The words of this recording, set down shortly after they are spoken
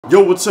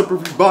Yo, what's up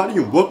everybody,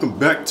 and welcome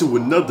back to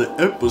another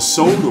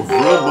episode of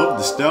Realm of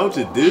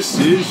Nostalgia. This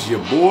is your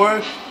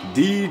boy,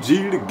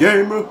 DG the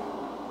Gamer.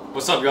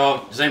 What's up,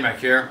 y'all? Zaymac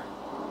here.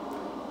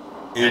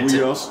 And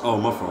we also, oh,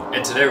 my fault.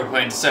 And today we're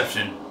playing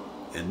Deception.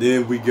 And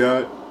then we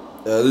got...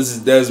 this is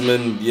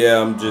Desmond.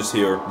 Yeah, I'm just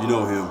here. You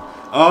know him.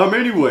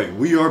 Anyway,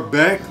 we are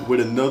back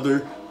with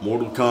another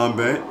Mortal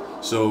Kombat.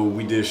 So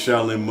we did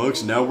Shaolin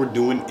Monks, now we're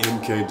doing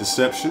MK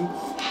Deception.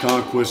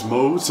 Conquest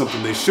mode,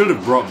 something they should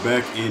have brought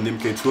back in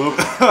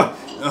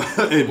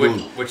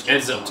MK12. which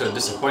ends up to a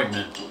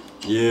disappointment.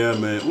 Yeah,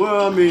 man.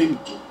 Well, I mean,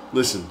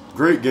 listen,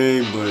 great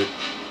game, but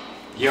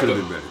could have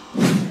been better.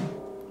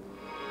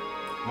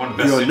 One of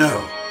the best. We are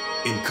now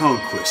in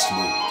Conquest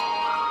mode.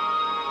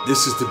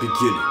 This is the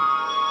beginning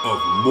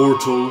of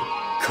Mortal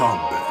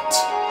Kombat.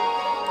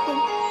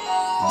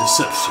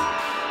 Deception.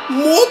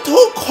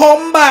 Mortal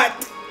Kombat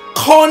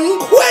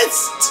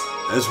Conquest!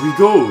 As we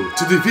go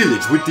to the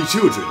village with the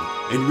children,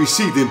 and we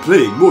see them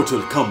playing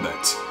Mortal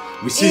Kombat.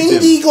 We see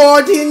Indie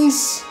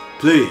Gardens!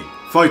 Playing,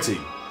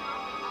 fighting,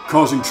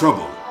 causing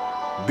trouble,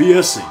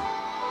 BSing.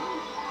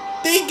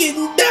 They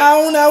getting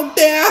down out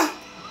there!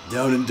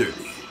 Down and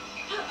dirty.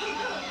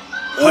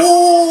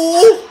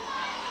 Oh!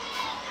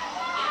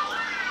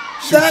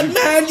 That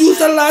man used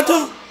a lot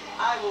of...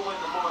 I will win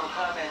the Mortal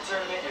Kombat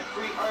tournament and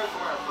free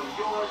Earthworm from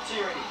your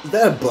tyranny. Is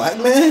that a black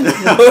man?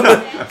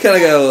 Kinda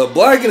got a little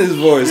black in his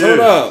voice. Hold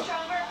up.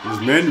 His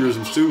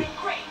mannerisms too. I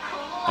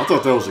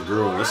thought that was a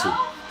girl. Is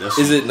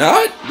it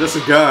not? That's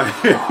a guy.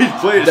 He's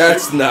playing.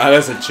 That's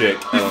a chick.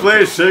 He's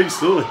playing Shang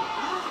Tsung.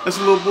 That's a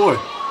little boy.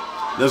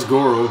 That's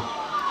Goro.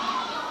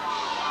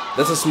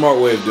 That's a smart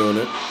way of doing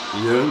it.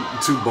 Yeah,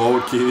 two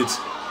bald kids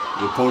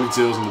with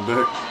ponytails in the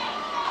back.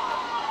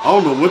 I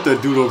don't know what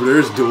that dude over there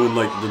is doing,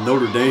 like the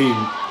Notre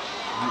Dame.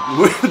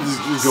 What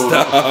is going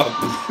on?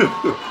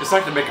 It's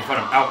like they're making fun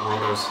of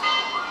Outworlders.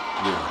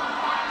 Yeah.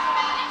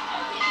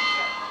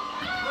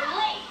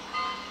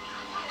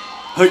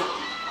 Hey,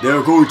 they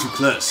are going to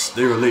class.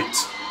 They are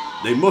late.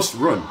 They must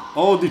run.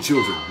 All the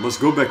children must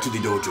go back to the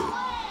dojo.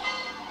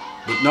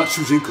 But not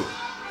Shujinko.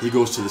 He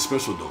goes to the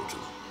special dojo.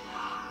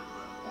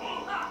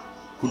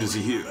 Who does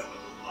he hear?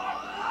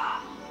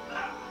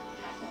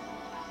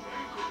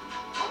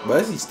 Why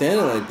is he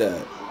standing like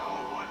that?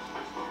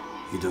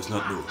 He does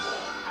not know.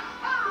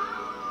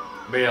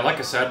 But yeah, like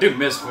I said, I do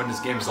miss when this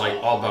game is like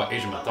all about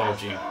Asian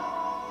mythology.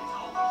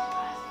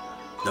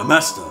 The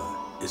master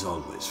is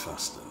always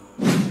faster.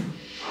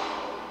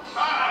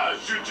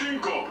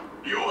 Shujinko,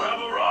 you have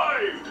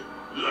arrived.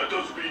 Let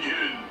us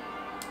begin.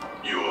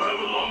 You have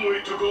a long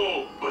way to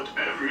go, but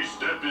every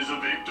step is a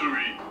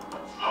victory.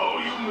 How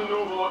you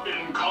maneuver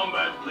in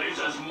combat plays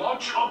as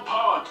much a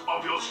part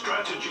of your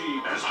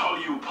strategy as how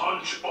you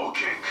punch or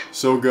kick.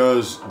 So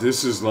guys,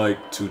 this is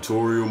like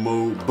tutorial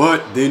mode,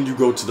 but then you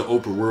go to the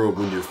open world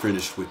when you're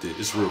finished with it.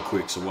 It's real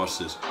quick, so watch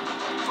this.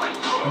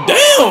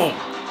 Damn!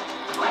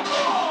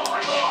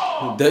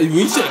 When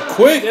you said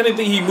quick,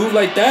 anything he moved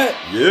like that?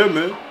 Yeah,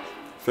 man.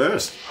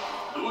 Fast.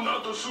 Do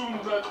not assume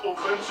that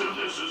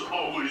offensiveness is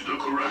always the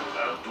correct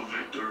path to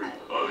victory.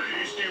 A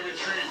hasty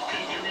retreat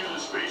can give you the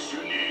space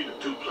you need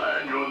to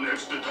plan your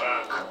next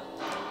attack.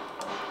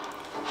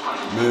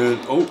 Man,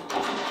 oh,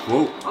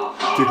 whoa.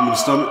 Kick him in the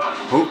stomach.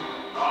 Oh.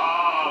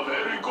 Ah,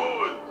 very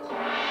good.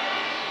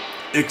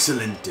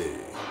 Excelente.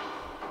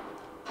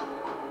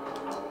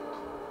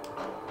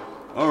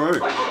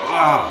 Alright.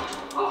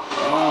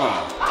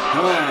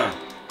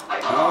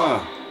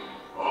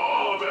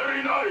 Oh,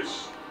 very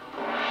nice.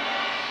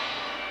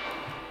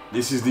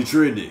 This is the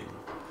training.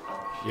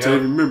 Yeah. So I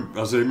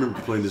remember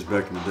playing this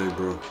back in the day,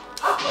 bro.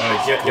 I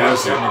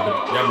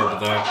remember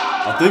that.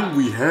 I think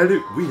we had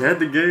it. We had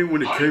the game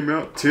when it came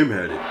out. Tim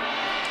had it.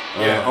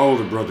 Yeah. All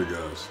the brother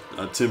guys.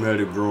 Tim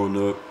had it growing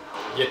up.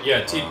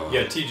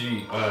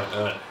 TG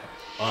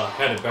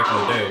had it back in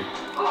the day.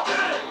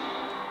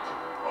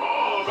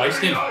 Oh, Like,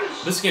 very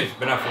nice. this game's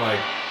been out for like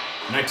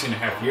 19 and a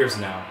half years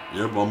now.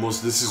 Yep,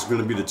 almost. This is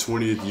going to be the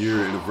 20th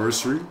year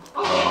anniversary.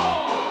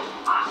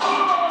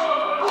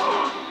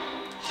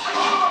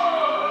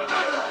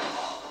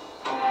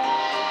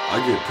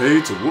 I get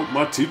paid to whoop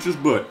my teacher's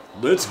butt.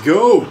 Let's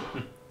go.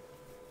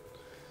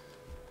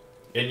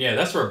 And yeah,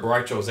 that's where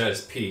Baricho's at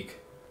his peak.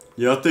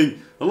 Yeah, I think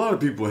a lot of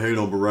people hate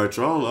on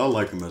Baricho. I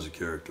like him as a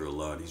character a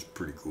lot. He's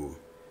pretty cool.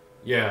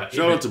 Yeah.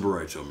 Shout out to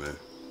Baricho, man.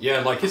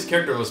 Yeah, like his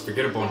character was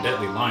forgettable in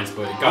Deadly Lines,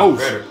 but it got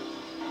better.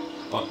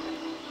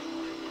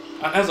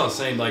 As I was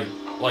saying, like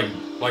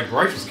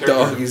Baricho's character.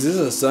 Dog, is this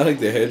a Sonic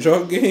the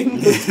Hedgehog game?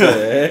 What the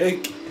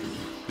heck?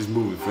 He's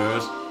moving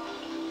fast.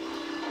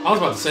 I was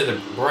about to say that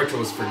Baricho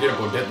was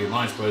forgettable in Deadly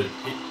Lines, but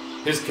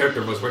his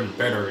character was written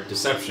better in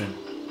Deception.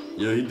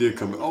 Yeah, he did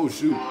come. Oh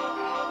shoot,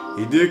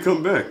 he did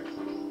come back.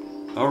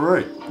 All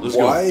right, let's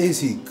go. Why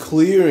is he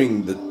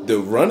clearing the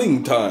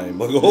running time?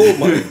 Like, oh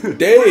my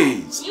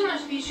days! You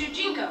must be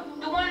Shujinko,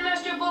 the one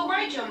Master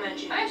Baricho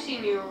mentioned. I've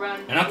seen you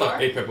around before. And I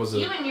thought Apep was a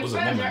You and your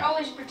woman. friends are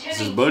always his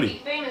pretending to buddy. be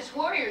famous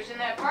warriors in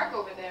that park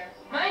over there.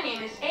 My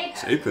name is Apep.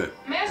 It's Apep.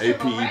 Master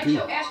A-P-E-P.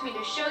 Baricho asked me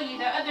to show you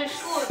the other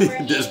schools where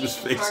he Desmond's teaches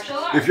face. martial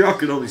arts. If y'all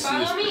could only see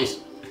his Follow me. face.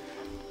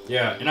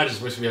 Yeah, and I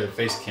just wish we had a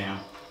face cam.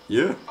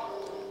 Yeah.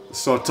 Let's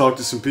start talking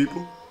to some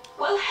people.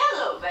 Well,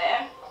 hello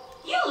there.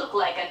 You look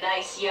like a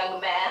nice young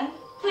man.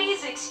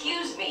 Please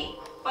excuse me,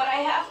 but I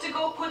have to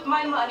go put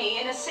my money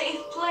in a safe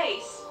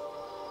place.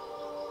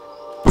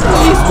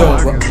 Please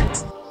don't run.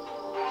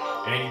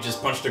 And you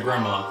just punched a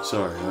grandma.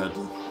 Sorry, I had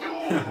to.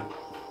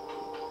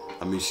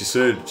 I mean, she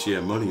said she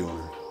had money on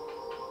her.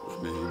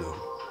 I mean, you know,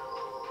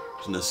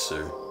 it's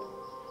necessary.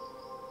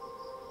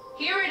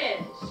 Here it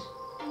is.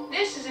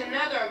 This is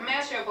another of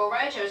Master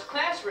Borracho's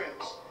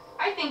classrooms.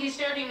 I think he's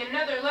starting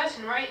another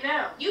lesson right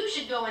now. You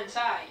should go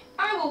inside.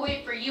 I will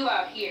wait for you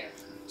out here.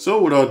 So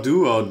what I'll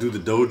do the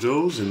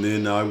dojos, and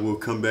then I will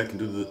come back and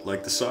do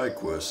the side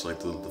quests, like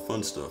the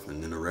fun stuff,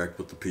 and interact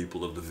with the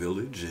people of the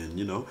village, and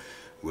you know,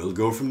 we'll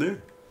go from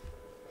there.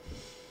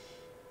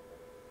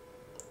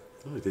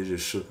 I feel like they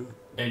just shook up.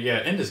 And yeah,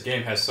 and this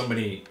game has so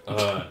many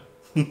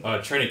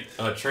training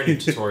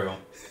tutorial.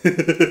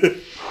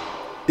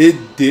 It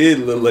did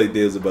look like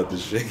they was about to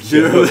shake.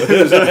 Yeah, what's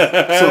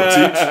up,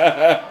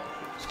 Teach?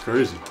 It's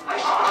crazy.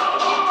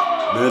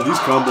 Man, these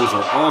combos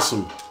are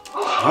awesome.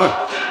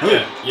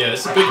 Yeah,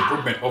 it's a big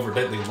improvement over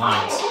Deadly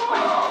Lines.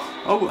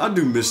 I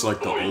do miss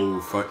like the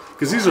old fight,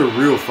 because these are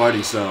real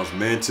fighting styles.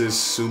 Mantis,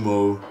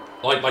 sumo.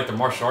 Like the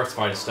martial arts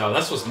fighting style.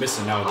 That's what's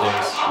missing nowadays.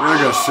 Yeah, I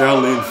got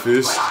Shaolin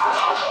Fist.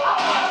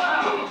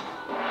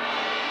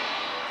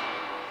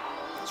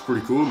 It's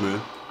pretty cool,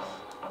 man.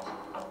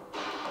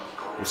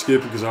 I'm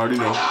skipping because I already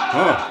know.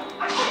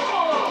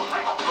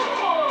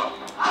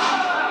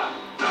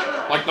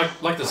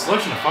 Like the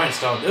selection of fighting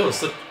style, it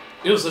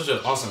was such an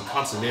awesome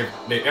concept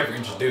they ever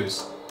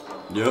introduced.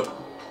 Yep.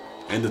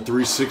 And the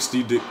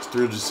 360 degree with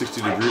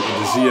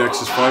the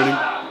Z-axis fighting.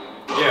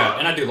 Yeah,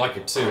 and I do like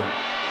it too.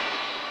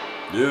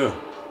 Yeah.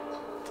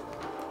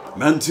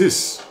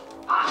 Mantis.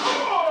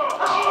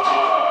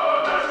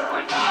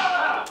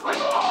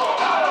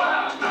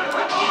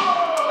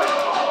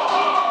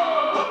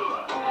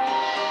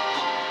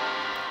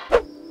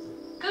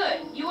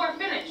 Good, you are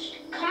finished.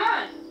 Come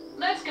on,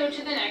 let's go to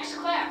the next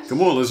class.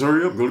 Come on, let's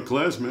hurry up. Go to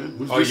class, man.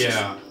 Who's Oh this?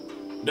 yeah.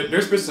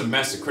 There's been some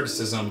massive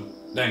criticism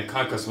that in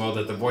Konquest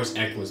that the voice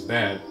acting was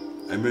bad.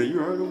 Hey man,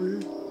 you alright over here?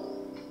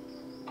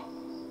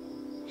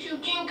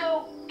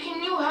 Shujinko,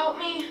 can you help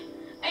me?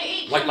 I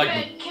ate Like- some like-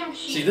 bad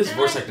kimchi see, this and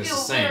voice I acting is feel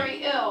the same.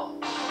 very ill.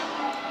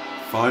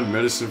 Find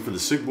medicine for the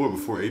sick boy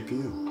before 8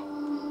 p.m.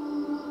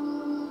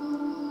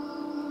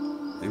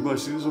 Anybody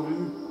see this over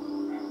here?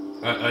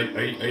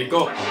 You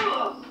go.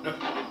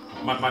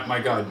 My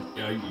God,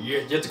 you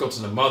have to go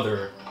to the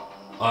mother.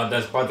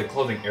 That's by the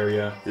clothing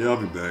area. Yeah, I'll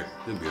be back.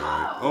 He'll be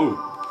alright. Oh,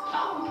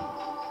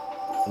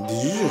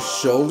 Did you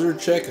just shoulder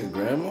check a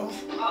grandma?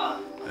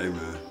 hey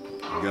man,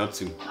 you got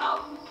to.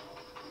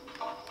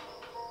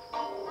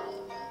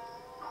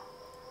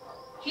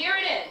 Here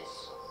it is.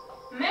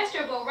 Master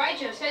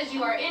Borracho says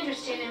you are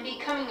interested in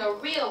becoming a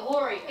real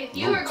warrior. If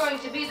you are going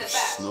to be the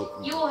best,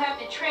 you will have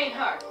to train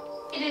hard.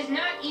 It is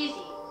not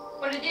easy,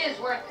 but it is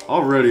worth it.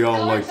 Already, I Go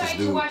don't like this inside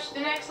to dude. watch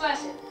the next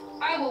lesson.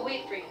 I will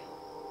wait for you.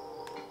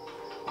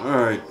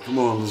 Alright, come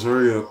on, let's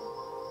hurry up.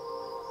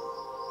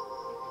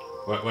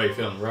 Why you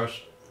feeling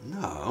rushed?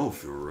 Nah, I don't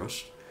feel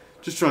rushed.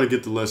 Just trying to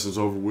get the lessons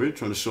over with,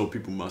 trying to show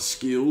people my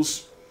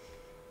skills.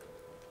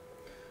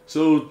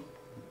 So,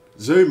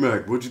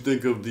 Zaymac, what'd you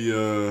think of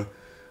the,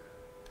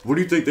 what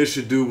do you think they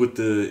should do with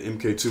the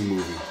MK2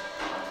 movie?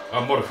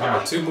 Mortal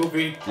Kombat 2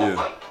 movie?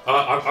 Yeah.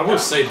 I will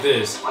say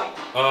this.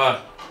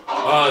 I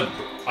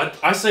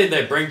say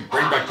that bring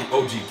back the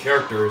OG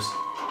characters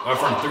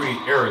from the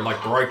 3D era, like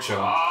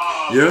Borracho.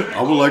 Yeah,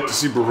 I would like to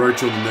see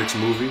Borracho in the next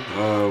movie.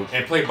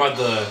 And played by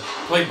the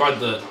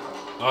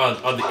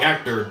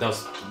actor that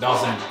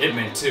was in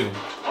Ip-Man 2.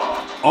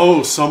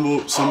 Oh,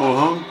 Sammo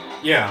Hung?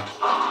 Yeah.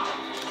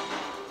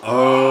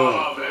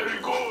 Very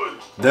good.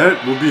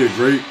 That would be a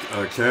great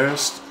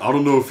cast. I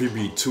don't know if he'd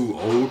be too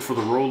old for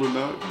the role or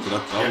not,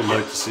 but I would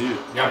like to see it.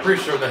 Yeah, I'm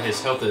pretty sure that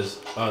his health is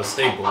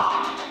stable.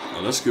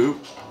 Oh, that's good.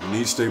 You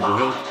need stable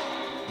health.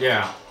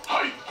 Yeah.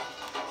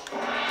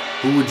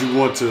 Who would you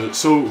want to...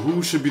 So,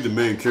 who should be the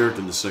main character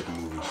in the second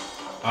movie?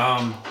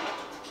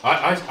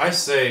 I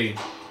say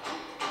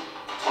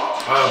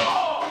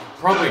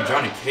probably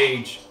Johnny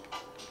Cage,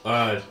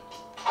 Liu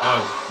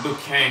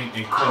Kang,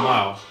 and Kung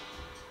Lao,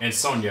 and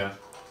Sonya.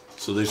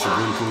 So they should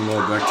bring Kung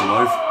Lao back to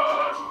life?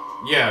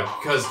 Yeah,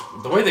 because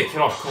the way they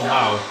killed off Kung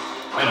Lao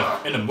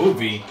in a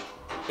movie,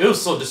 it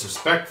was so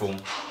disrespectful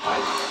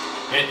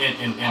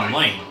and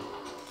lame.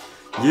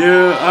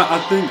 Yeah, I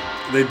think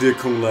they did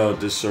Kung Lao a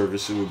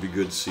disservice. It would be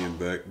good to see him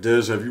back.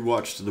 Des, have you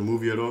watched the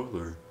movie at all?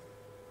 Or?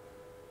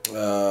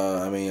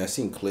 I mean, I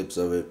seen clips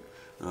of it.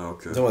 Oh,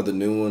 okay. Talking about the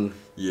new one.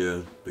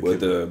 Yeah.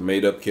 With the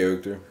made-up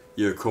character.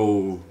 Yeah,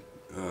 Cole.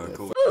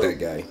 Cole. That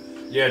guy.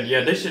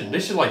 Yeah. They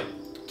should like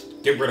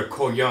get rid of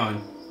Ko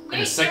Young in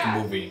the second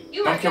movie.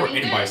 Don't care what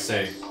anybody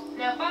say.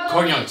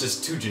 Ko Young is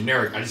just too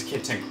generic. I just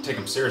can't take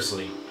him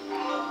seriously.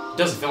 He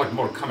doesn't feel like a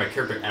Mortal Kombat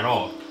character at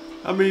all.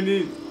 I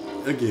mean,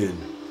 again,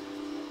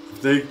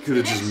 if they could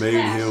have just made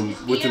him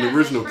with an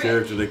original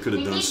character, they could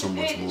have done so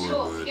much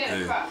more. But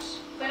hey.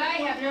 But I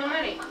have no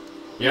money.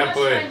 Yeah, must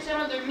but find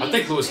some other I means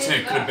think to Louis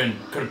pay Tennant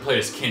the could have played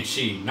as Ken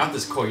Shi, not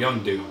this Ko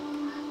Young dude.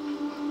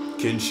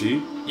 Ken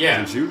Shi? Yeah.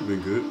 Ken Shi would have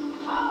been good.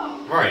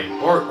 Right.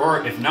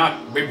 Or if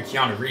not, maybe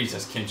Keanu Reeves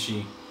as Ken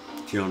Shi.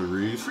 Keanu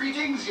Reeves.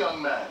 Greetings,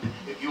 young man.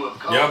 If you have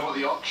come Yep. for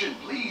the auction,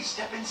 please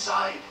step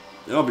inside.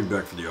 Yeah, I'll be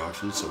back for the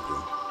auction. It's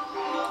okay.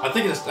 I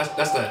think that's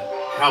the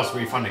house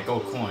where you find the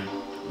gold coin.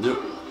 Yep.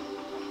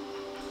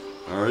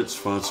 All right, let's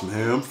find some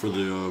ham for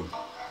the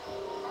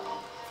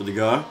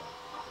guy.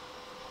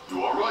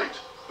 You are right.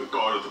 The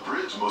guard at the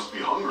bridge must be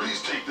hungry.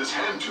 Please take this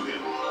ham to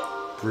him.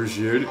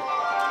 Appreciate it.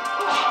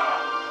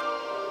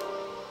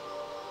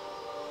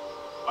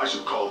 I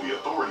should call the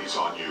authorities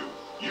on you.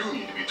 You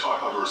need to be taught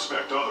how to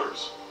respect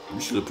others. You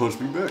should have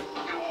punched me back,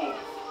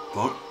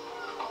 punk.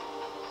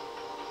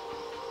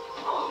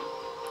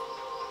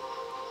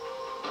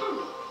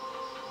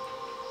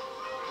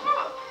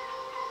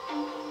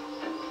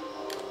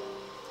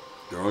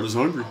 Guard is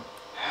hungry.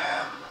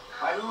 Ham.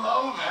 I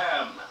love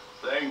ham.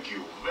 Thank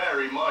you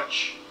very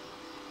much.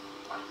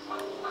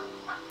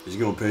 Is he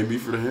gonna pay me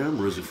for the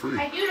ham or is it free?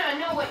 I do not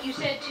know what you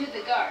said to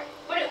the guard,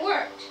 but it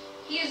worked.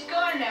 He is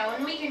gone now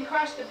and we can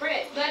cross the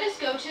bridge. Let us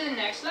go to the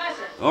next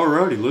lesson.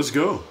 Alrighty, let's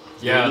go.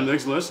 Yeah. Go to the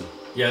next lesson.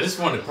 Yeah, this is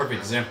one of the perfect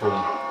example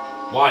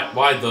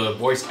why the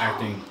voice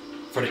acting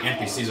for the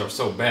NPCs are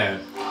so bad.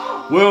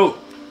 Well,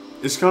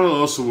 it's kind of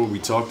also what we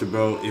talked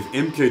about. If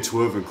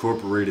MK12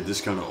 incorporated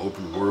this kind of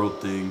open world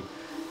thing,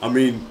 I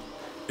mean,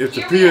 if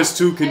the Here we are.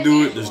 PS2 can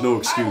do it, there's no I will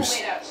excuse.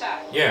 wait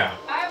outside. Yeah.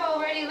 I've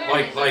already learned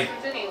Like- these like-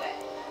 lessons anyway.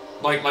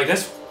 Like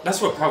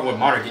that's what problem with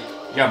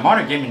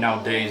modern gaming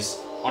nowadays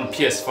on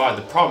PS5.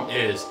 The problem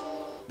is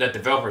that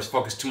developers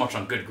focus too much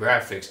on good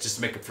graphics just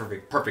to make a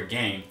perfect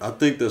game. I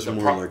think that's The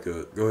more pro- like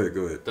a. Go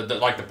ahead.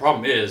 The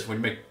problem is when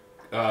you make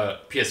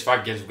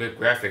PS5 games with good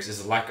graphics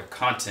is a lack of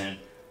content,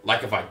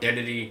 lack of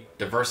identity,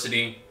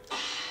 diversity,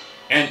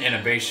 and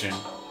innovation.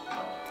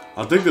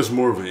 I think that's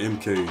more of an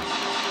MK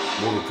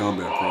Mortal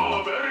Kombat Oh,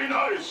 problem. very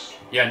nice.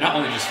 Yeah, not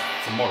only just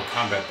for Mortal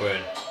Kombat,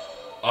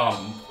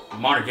 but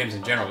modern games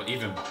in general,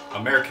 even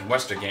American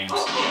Western games.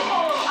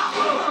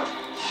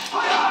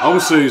 I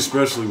would say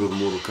especially with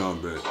Mortal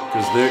Kombat,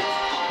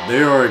 because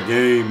they are a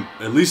game,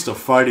 at least a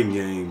fighting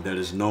game, that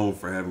is known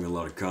for having a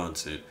lot of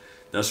content.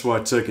 That's why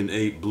Tekken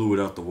 8 blew it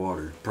out the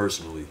water,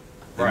 personally,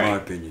 in my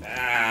opinion.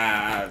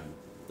 I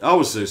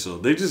would say so.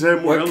 They just had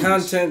more What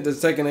elements. content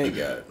does Tekken 8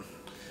 got?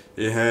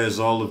 It has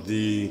all of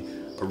the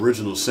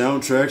original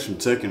soundtracks from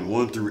Tekken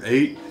 1 through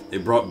 8. They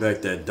brought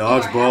back that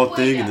dodgeball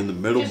thing, and then the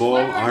metal ball,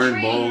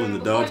 iron ball, and the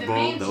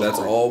dodgeball. That's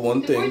all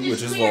one thing,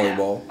 which is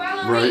volleyball.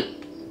 Right.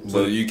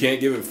 So you can't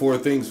give it 4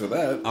 things for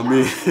that. I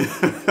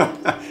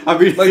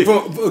mean, Like,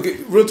 okay,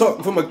 real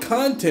talk, from a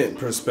content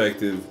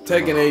perspective,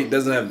 Tekken 8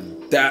 doesn't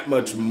have that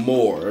much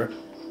more.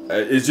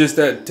 It's just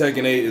that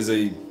Tekken 8 is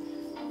a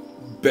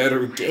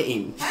better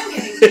game. I'm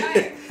getting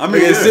tired. I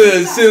mean, Like,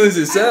 as silly as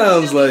it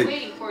sounds, like,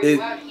 Waiting for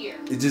you out here.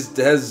 it just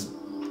has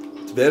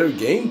better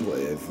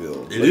gameplay, I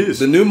feel. It Like, is.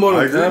 The new I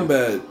Mortal agree.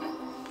 Kombat,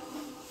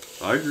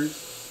 I agree.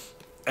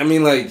 I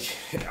mean, like,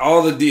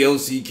 all the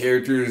DLC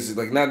characters,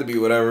 like, not to be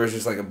whatever, it's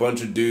just like a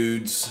bunch of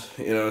dudes.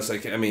 You know, it's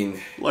like, I mean,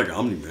 Like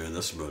Omni-Man,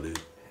 that's about it.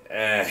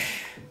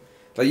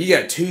 like, you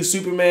got 2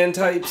 Superman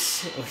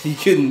types. You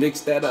couldn't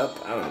mix that up.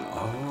 I don't know.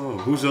 Oh,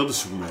 who's the other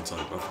Superman type?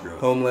 I forgot.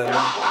 Homelander.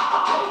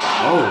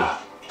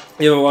 Oh,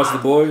 You ever watch The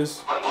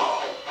Boys?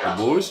 the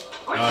boys?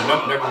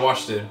 Nope, never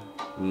watched it.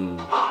 And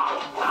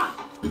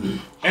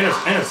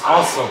there's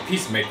also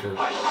Peacemaker.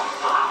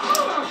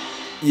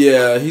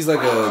 Yeah, he's like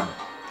a,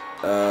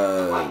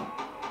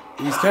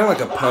 he's kind of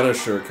like a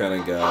Punisher kind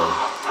of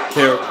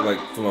guy, like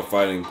from a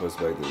fighting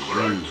perspective.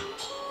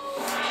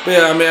 But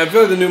yeah, I mean, I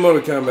feel like the new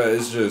Mortal Kombat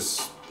is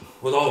just,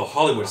 With all the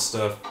Hollywood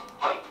stuff.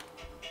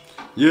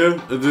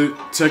 Yeah, the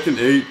Tekken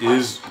 8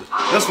 is.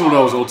 That's what I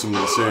was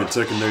ultimately saying.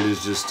 Tekken 8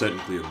 is just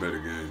technically a better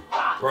game.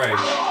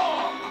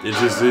 Right. It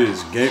just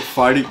is.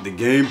 Fighting, the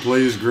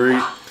gameplay is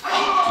great.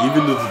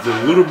 Even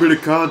the little bit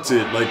of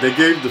content, like they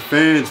gave the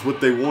fans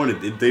what they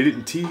wanted. They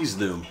didn't tease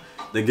them.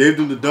 They gave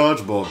them the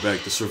dodgeball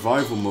back, the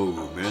survival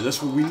mode, man.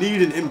 That's what we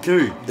need in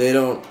MK.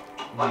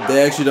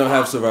 they actually don't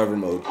have survivor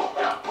mode.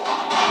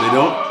 They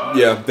don't?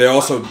 Yeah, they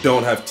also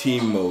don't have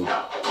team mode.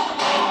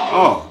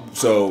 Oh,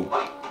 So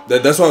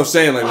that's what I'm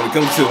saying. Like when it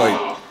comes to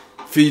like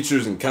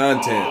features and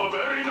content, Oh,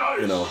 very nice.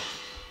 you know,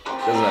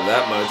 doesn't have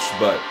that much.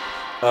 But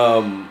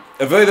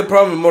I feel like the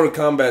problem with Mortal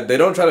Kombat, they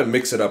don't try to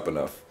mix it up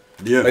enough.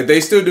 yeah. Like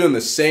they still doing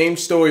the same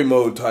story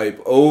mode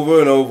type over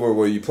and over,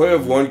 where you play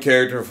with one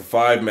character for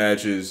 5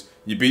 matches,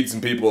 you beat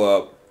some people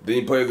up, then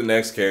you play with the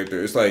next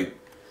character. It's like,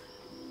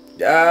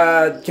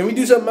 can we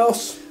do something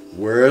else?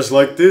 Whereas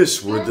like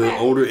this, where the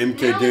older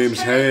MK Now games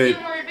let's try a few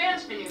had more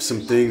advanced maneuvers.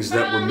 some things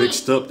that were Follow me.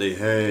 mixed up. They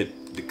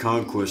had the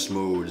Conquest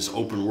mode, this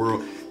open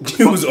world.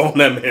 He was on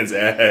that man's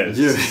ass.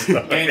 Yeah.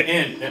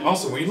 And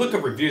also, when you look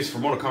up reviews for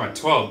Mortal Kombat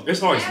 12,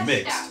 it's always Next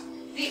mixed. stop,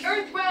 the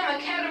Earthrealm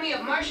Academy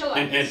of Martial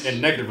Arts.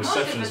 And negative Most of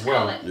reception us as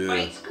well. call it Yeah.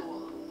 Fight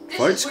school. This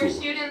Fight is where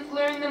school. students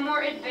learn the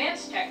more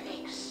advanced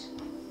techniques.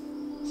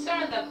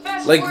 Some of the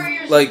best Like-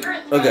 warriors like, of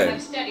Earthrealm okay.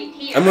 have studied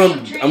here. I'm I am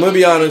gonna trained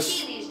be in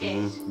honest. these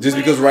Just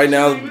because right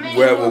now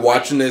we're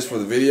watching this for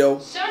the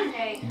video,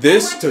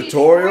 this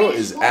tutorial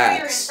is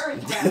ass.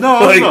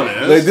 No, it's not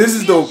ass. Like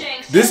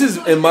this is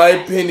in my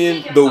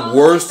opinion the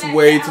worst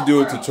way to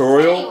do a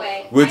tutorial,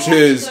 which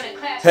is,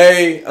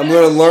 hey, I'm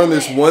gonna learn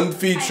this one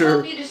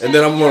feature and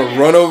then I'm gonna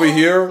run over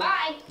here,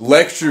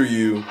 lecture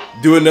you,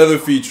 do another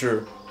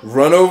feature,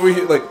 run over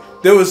here. Like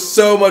there was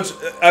so much.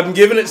 I'm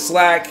giving it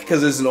slack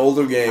because it's an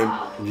older game,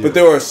 but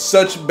there are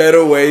such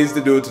better ways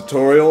to do a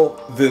tutorial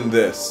than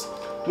this.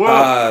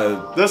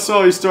 Well, that's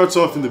how he starts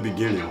off in the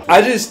beginning.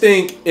 I just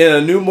think in a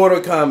new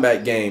Mortal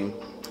Kombat game,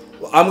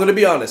 I'm gonna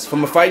be honest.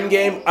 From a fighting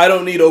game, I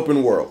don't need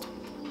open world.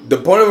 The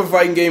point of a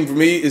fighting game for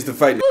me is to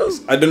fight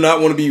niggas. I do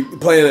not want to be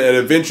playing an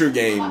adventure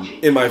game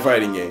in my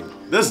fighting game.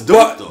 That's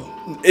dope,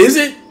 though. Is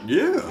it?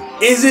 Yeah.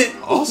 Is it?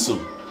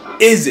 Awesome.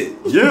 Is it?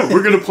 Yeah,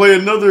 we're gonna play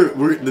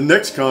the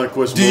next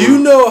Conquest. Do you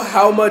know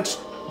how much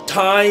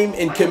time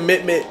and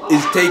commitment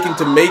is taken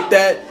to make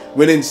that?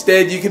 When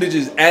instead you could have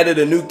just added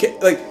a new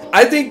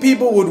I think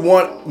people would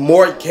want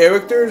more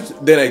characters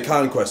than a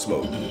Conquest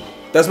mode.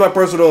 That's my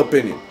personal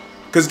opinion.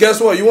 Because guess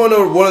what? You want to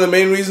know one of the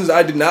main reasons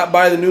I did not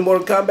buy the new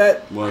Mortal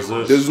Kombat? What's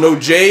this? There's no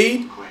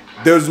Jade.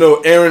 There's no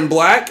Aaron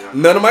Black.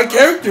 None of my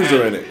characters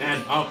are in it.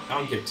 And I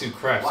don't give two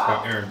craps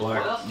about Aaron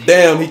Black.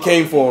 Damn, he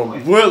came for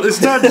him. Well,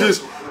 it's not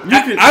just...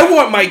 I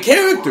want my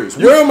characters.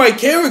 Where are my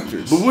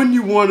characters? But when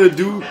you want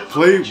to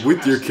play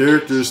with your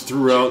characters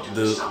throughout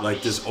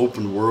this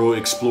open world,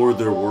 explore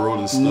their world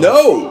and stuff.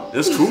 No.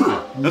 That's cool.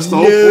 That's the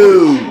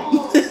whole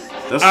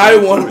point. I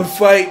want to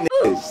fight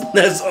niggas.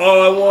 That's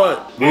all I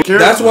want.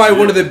 That's why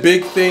one of the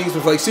big things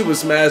with like Super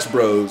Smash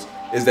Bros.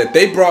 Is that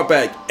they brought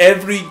back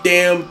every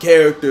damn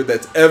character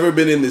that's ever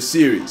been in the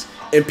series.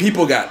 And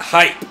people got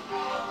hype.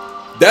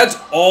 That's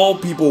all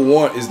people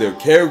want is their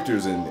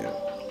characters in there.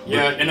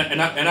 Yeah,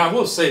 and I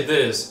will say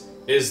this,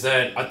 is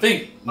that I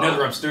think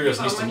NetherRealm Studios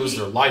needs to lose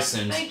their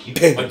license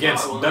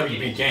against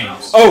WB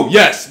Games. Oh,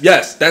 yes,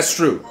 that's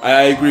true.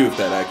 I agree with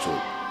that,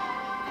 actually.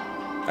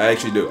 I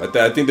actually do.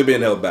 I think they're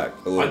being held back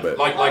a little bit.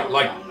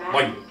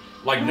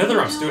 Like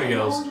NetherRealm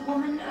Studios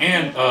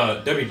and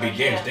WB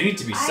Games, they need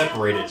to be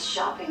separated.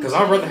 Because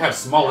I'd rather have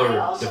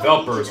smaller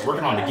developers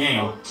working on the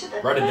game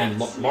rather than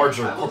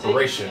larger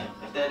corporation.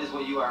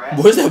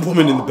 What's that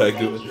woman in the back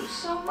doing?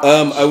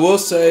 I will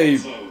say,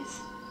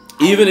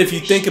 even if you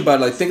think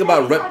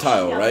about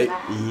Reptile, right?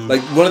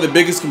 Like one of the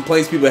biggest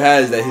complaints people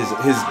have is that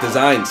his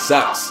design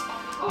sucks.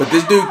 But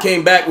this dude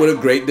came back with a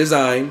great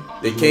design.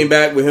 They came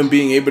back with him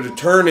being able to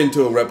turn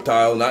into a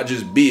reptile, not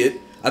just be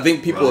it. I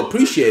think people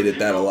appreciated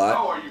that a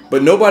lot.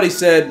 But nobody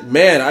said,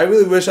 man, I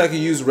really wish I could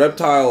use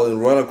Reptile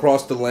and run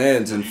across the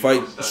lands and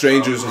fight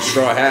strangers in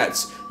straw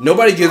hats.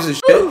 Nobody gives a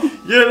shit.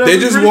 Yeah, they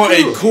just want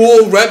a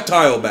cool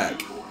Reptile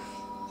back.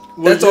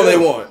 That's all they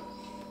want.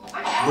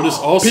 But it's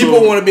also...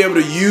 People want to be able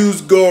to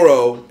use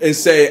Goro and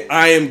say,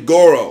 I am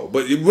Goro.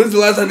 But when's the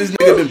last time this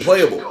nigga been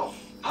playable?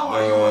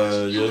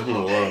 Yeah, it's been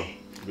a while.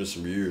 It's been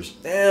some years.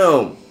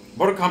 Damn.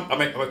 Mortal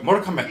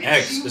Kombat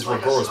X is where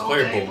Goro is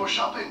playable.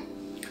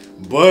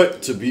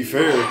 But, to be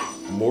fair,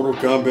 Mortal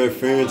Kombat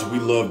fans, we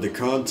love the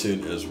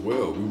content as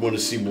well. We want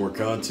to see more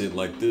content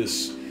like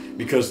this.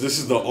 Because this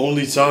is the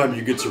only time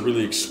you get to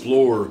really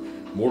explore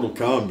Mortal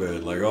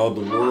Kombat. Like, all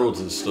the worlds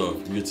and stuff.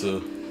 You get to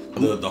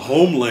the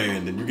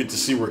homeland, and you get to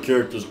see where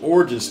characters'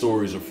 origin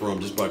stories are from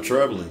just by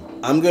traveling.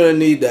 I'm going to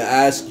need to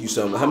ask you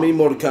something. How many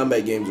Mortal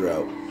Kombat games are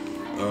out?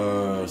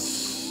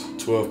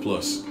 12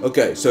 plus.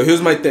 Okay, so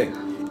here's my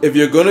thing. If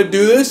you're going to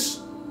do this,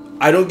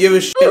 I don't give a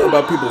shit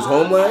about people's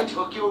homeland.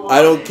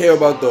 I don't care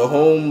about the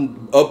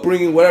home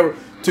upbringing, whatever.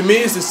 To me,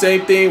 it's the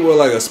same thing with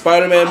like a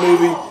Spider-Man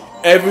movie.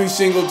 Every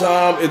single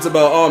time, it's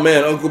about, oh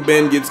man, Uncle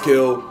Ben gets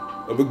killed.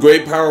 With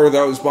great power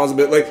without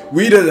responsibility. Like,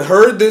 we done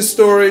heard this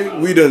story.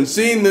 We done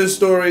seen this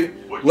story.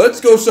 Let's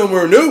go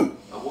somewhere new.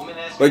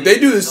 Like, they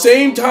do the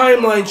same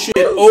timeline shit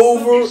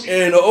over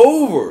and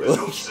over.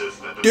 Like,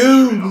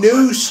 do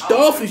new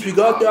stuff if you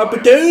got the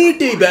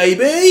opportunity,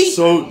 baby.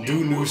 So,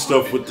 do new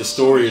stuff with the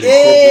story and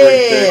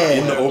incorporate that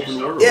in the open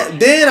world. Yeah,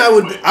 then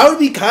I would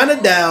be kind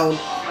of down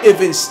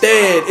if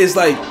instead it's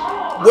like,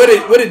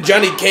 where did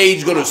Johnny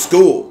Cage go to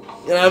school?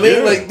 You know what I mean?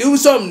 Yeah. Like, do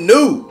something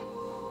new.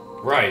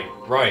 Right.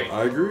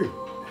 I agree.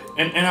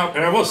 And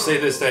I will say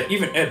this, that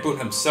even Ed Boon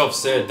himself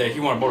said that he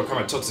wanted Mortal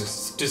Kombat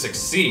to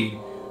succeed,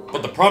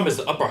 but the problem is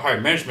the upper higher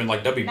management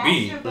like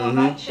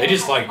WB, they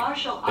just like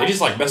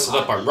mess it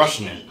up by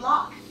rushing it.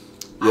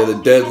 Yeah,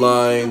 the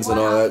deadlines and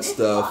all that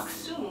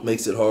stuff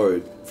makes it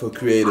hard for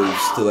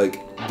creatives to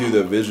like do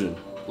their vision.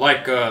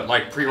 Like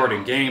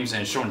pre-ordering games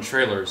and showing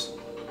trailers.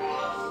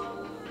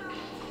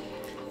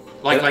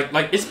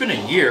 Like it's been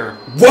a year.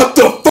 What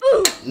the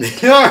fuck?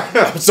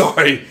 I'm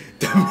sorry.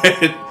 That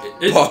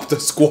man popped the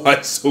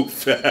squad so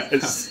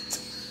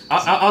fast.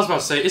 I was about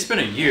to say, it's been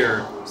a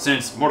year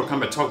since Mortal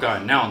Kombat 12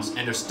 got announced,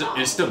 and it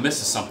still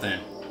misses something.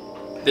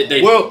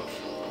 Well,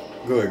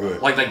 go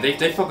ahead. Like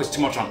they focus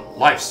too much on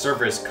live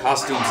service,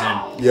 costumes,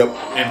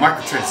 and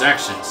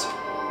microtransactions.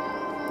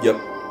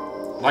 Yep.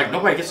 Like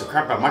nobody gives a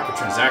crap about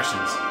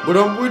microtransactions. But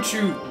I'm with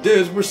you,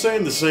 Des. We're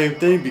saying the same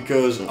thing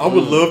because I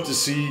would love to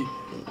see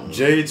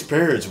Jade's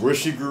parents, where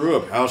she grew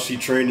up, how she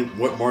trained,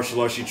 what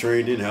martial arts she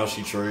trained in, how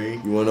she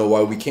trained. You wanna know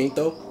why we can't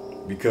though?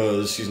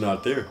 Because she's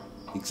not there.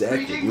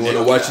 Exactly. You wanna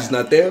know why she's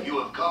not there?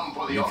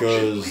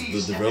 Because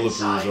the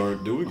developers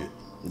aren't doing it.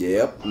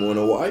 Yep. You wanna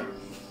know why?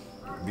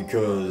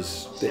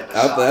 Because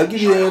I'll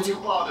give you the answer.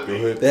 go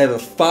ahead. They have a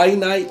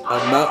finite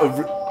amount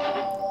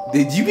of.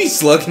 Did you be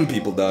slugging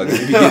people, dog?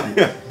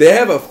 They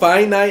have a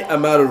finite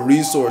amount of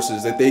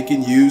resources that they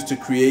can use to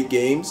create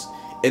games,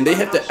 and they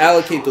have to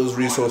allocate those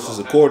resources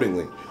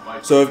accordingly.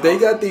 So if they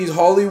got these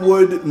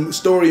Hollywood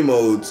story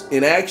modes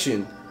in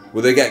action,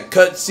 where they got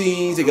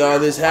cutscenes, they got all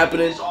this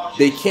happening,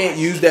 they can't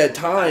use that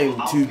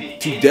time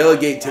to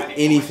delegate to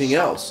anything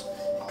else.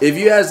 If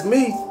you ask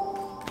me,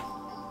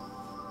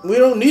 we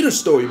don't need a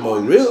story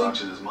mode, really.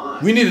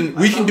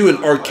 We can do an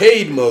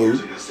arcade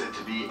mode,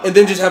 and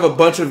then just have a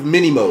bunch of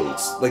mini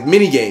modes, like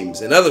mini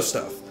games and other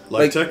stuff.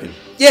 Like Tekken.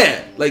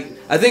 Yeah, like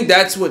I think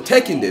that's what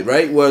Tekken did,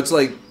 right? Where it's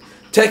like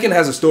Tekken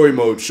has a story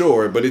mode,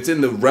 sure, but it's in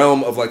the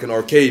realm of like an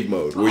arcade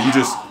mode where you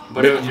just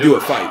do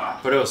a fight.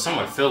 But it was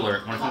somewhat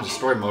filler when it comes to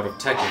story mode of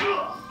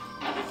Tekken.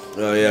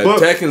 Oh yeah,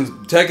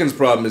 Tekken's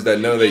problem is that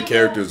none of their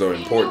characters are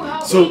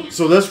important.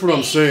 So that's what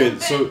I'm saying.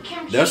 So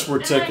that's where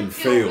Tekken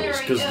fails,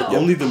 because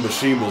only the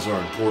Mishimas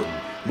are important.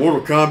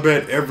 Mortal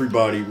Kombat,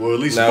 everybody, well at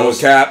least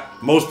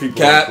most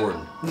people are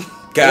important.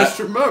 That's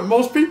true.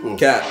 Most people.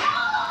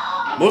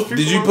 Most people.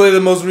 Did you play the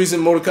most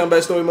recent Mortal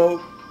Kombat story mode?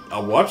 I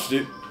watched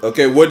it.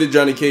 Okay, what did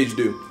Johnny Cage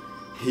do?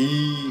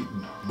 He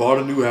bought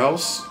a new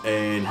house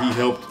and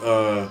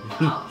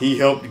he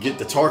helped get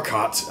the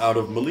Tarkots out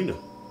of Melina.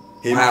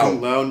 How?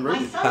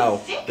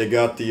 How? They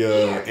got the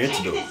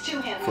antidote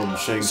from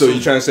Shang So Tsung.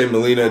 you trying to say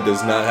Melina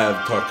does not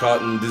have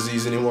Tarkatan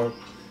disease anymore?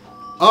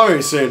 I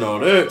ain't saying all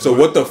that. So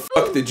what the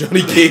fuck did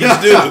Johnny Cage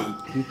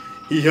do?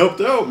 He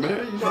helped out,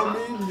 man. You know what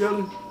I mean? You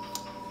gotta.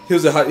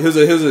 Here's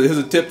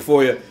a tip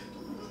for you.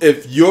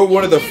 If you're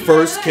one of the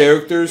first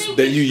characters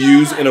that you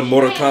use in a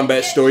Mortal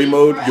Kombat story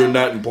mode, you're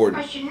not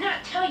important. I should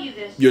not tell you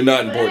this. You're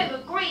not but I important. have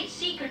a great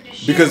secret to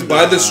share Because with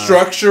by you. the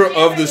structure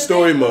of the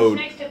story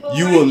mode,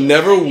 you will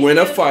never win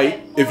a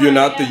fight if you're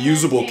not the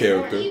usable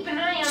character.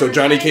 So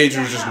Johnny Cage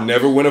will just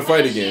never win a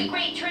fight again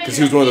because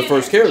he was one of the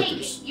first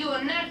characters. You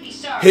will not be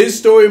sorry. His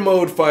story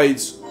mode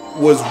fights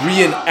was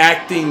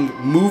reenacting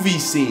movie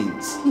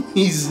scenes.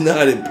 He's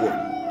not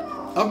important.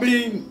 I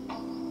mean,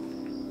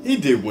 he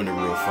did win a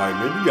real fight,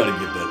 man. You gotta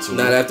give that to him.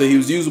 Not after he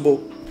was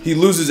usable. He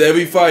loses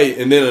every fight,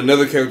 and then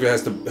another character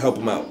has to help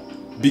him out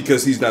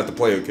because he's not the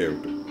player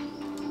character.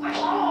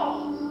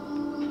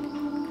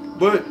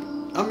 But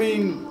I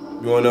mean,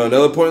 you want to know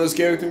another pointless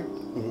character?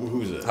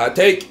 Who's that? Hot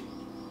take.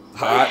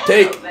 Hot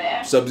take.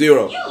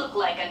 Sub-Zero. You look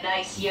like a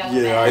nice young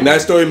Yeah, man. In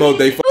that story mode,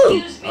 they f***ed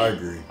him. I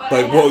agree.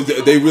 Like, whoa,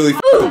 they really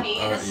f***ed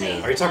him.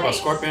 Yeah. Are you talking about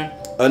Scorpion?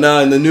 Nah,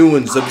 in the new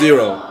one,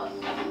 Sub-Zero.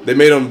 They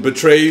made him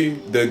betray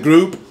the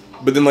group,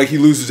 but then, like, he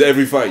loses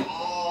every fight.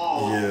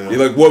 Yeah.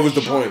 You're like, what was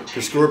the point?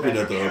 The Scorpion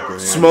at the upper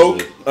hand.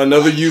 Smoke,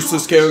 another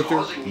useless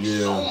character.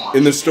 Yeah.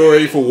 In the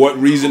story, for what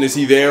reason is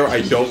he there?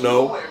 I don't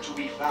know.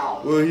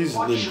 Well, he's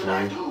Lin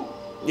Kuei.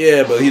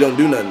 Yeah, but he don't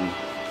do nothing.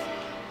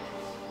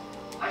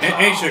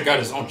 And should have got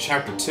his own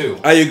chapter too.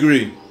 I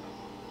agree.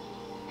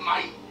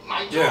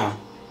 Yeah.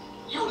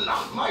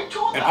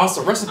 And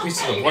also, rest in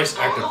peace to the voice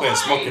actor playing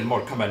Smoke in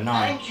Mortal Kombat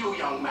 9. Thank you,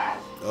 young man.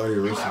 Oh,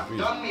 yeah, rest in peace.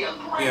 Done me a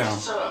great Yeah.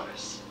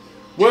 service.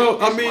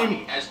 Well, I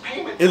mean,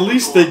 at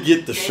least they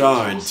get the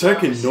shine.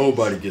 Tekken,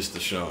 nobody gets the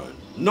shine.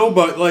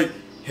 Nobody, like,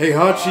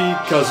 Heihachi,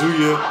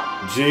 Kazuya,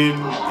 Jin,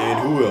 and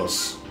who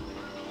else?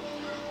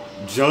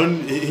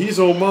 Jun, his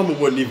old mama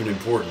wasn't even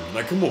important.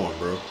 Like, come on,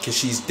 bro. Cause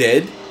she's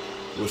dead?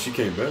 Well, she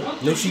came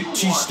back. No,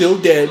 she's still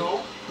dead.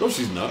 No,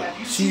 she's not.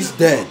 She's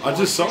dead. I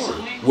just saw her.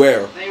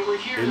 Where?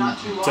 In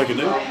Tekken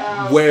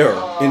 8. Where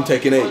in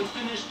Tekken 8?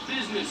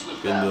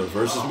 In the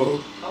versus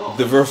mode.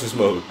 The versus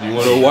mode. You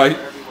wanna know why?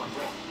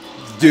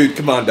 Dude,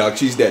 come on, dog.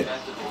 She's dead.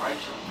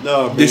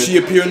 No, man. Did she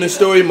appear in the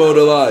story mode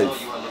alive?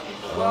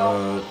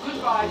 I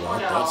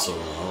thought so.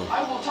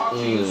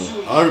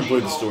 I haven't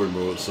played the story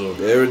mode, so.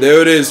 There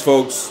it is,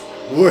 folks.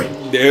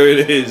 Wait. There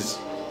it is.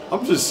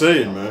 I'm just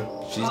saying, man.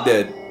 She's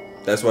dead.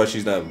 That's why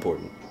she's not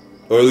important.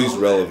 Or at least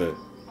relevant.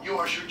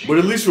 But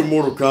at least with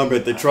Mortal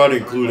Kombat, they try to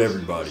include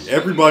everybody.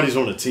 Everybody's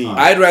on a team.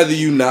 I'd rather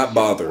you not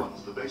bother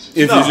if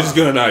you're just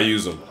gonna not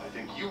use them.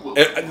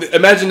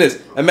 Imagine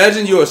this.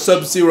 Imagine you're a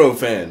Sub-Zero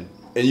fan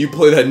and you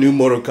play that new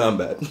Mortal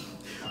Kombat.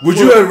 Would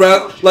you have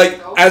rather, like,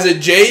 as a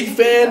Jade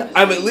fan,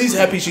 I'm at least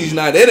happy she's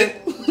not in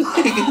it.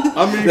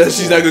 I mean, that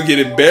she's not gonna get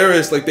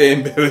embarrassed like they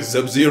embarrassed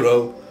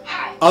Sub-Zero.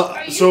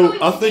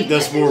 So I think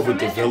that's more of a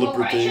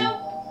developer thing.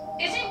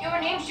 Isn't your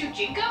name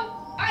Shujinko?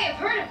 I have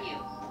heard of you.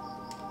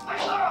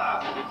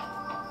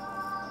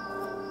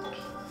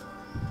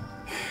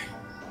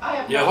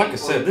 Yeah, like I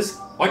said,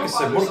 Mortal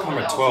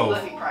Kombat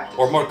 12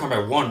 or Mortal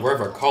Kombat 1,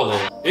 wherever I call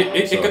it,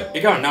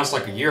 it got announced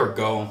like a year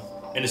ago,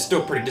 and it's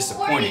still pretty Why did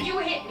disappointing. you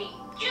hit me?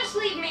 Just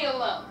leave me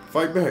alone.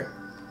 Fight back.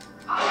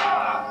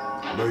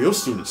 No, your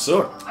students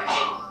suck.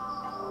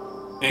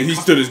 And He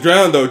stood his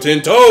ground though,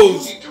 10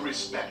 toes. You need to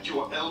respect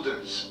your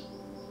elders.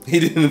 He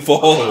didn't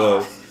fall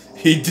though.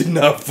 He did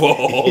not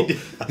fall.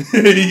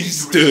 He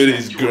stood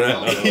his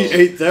ground. He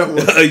ate that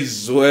one. I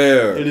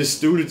swear. And his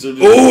students are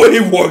just... Oh, he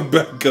walked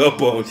back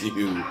up on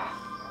you.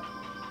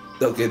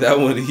 Okay, that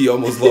one, he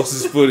almost lost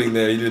his footing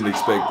there. He didn't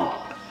expect it.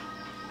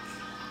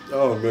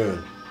 Oh,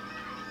 man.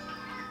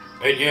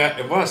 Yeah,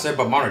 and what I say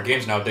about modern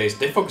games nowadays,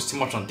 they focus too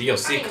much on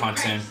DLC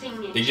content.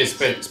 They just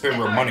spend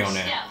real money on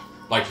that.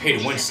 Like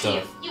pay-to-win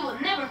stuff. You will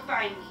never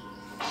find me.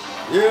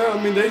 Yeah,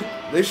 I mean,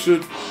 they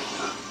should...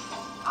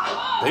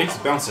 They need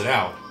to balance it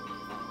out.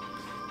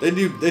 They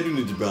do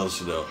need to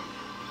balance it out.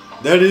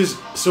 That is,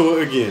 so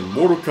again,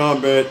 Mortal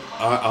Kombat,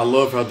 I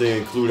love how they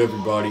include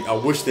everybody. I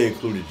wish they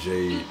included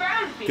Jade.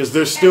 Because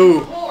they're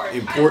still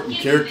important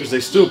characters.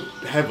 They still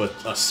have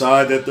a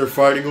side that they're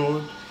fighting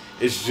on.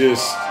 It's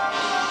just,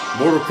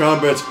 Mortal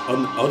Kombat's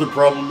other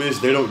problem is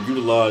they don't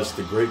utilize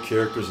the great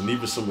characters and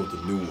even some of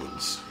the new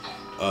ones.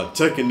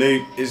 Tekken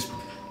 8 is,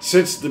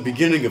 since the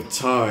beginning of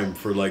time,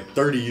 for like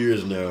 30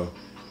 years now,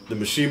 the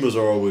Mishimas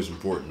are always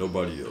important,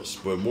 nobody else.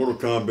 But Mortal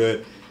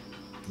Kombat,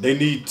 they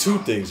need two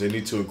things. They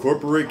need to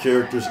incorporate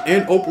characters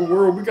and open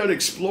world. We gotta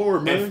explore,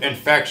 man. And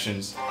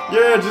factions.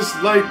 Yeah,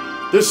 just like,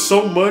 there's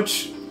so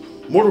much.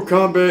 Mortal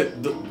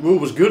Kombat, what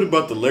was good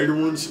about the later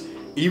ones,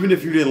 even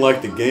if you didn't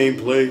like the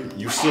gameplay,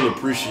 you still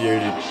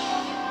appreciated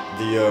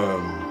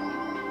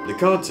the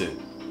content.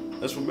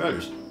 That's what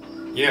matters.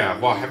 Yeah,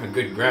 while having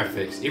good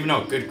graphics. Even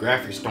though good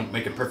graphics don't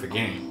make a perfect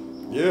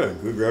game. Yeah,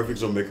 good graphics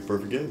don't make a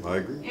perfect game. I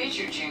agree.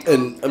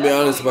 And I'll be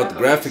honest about the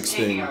graphics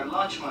thing.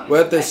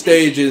 We're at that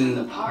stage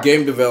in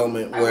game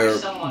development where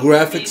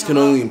graphics can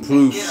only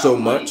improve so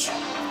much.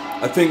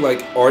 I think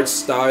like art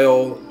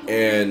style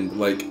and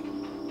like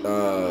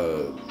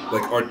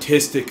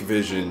artistic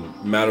vision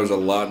matters a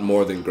lot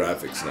more than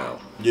graphics now.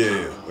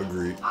 Yeah,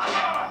 agreed.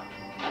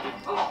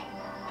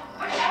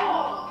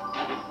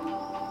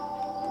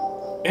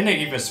 And they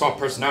even swap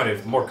personality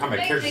of more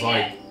Kombat characters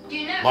like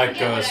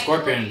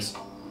Scorpions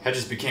had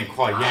just became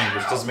Kuai Yang,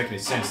 which doesn't make any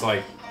sense.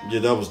 Like, yeah,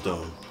 that was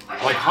dumb.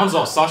 Like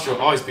Hanzo Sasha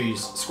will always be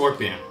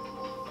Scorpion,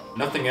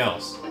 nothing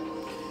else.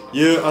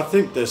 Yeah, I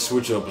think that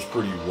switch up was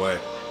pretty whack.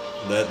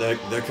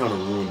 That kind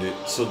of ruined it.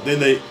 So then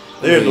they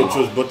had no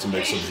choice but to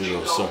make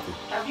Sub-Zero a sucker.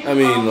 I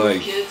mean,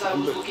 like,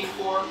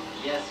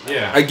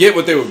 yeah, I get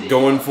what they were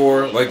going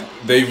for. Like,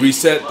 they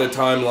reset the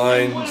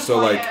timeline, so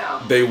like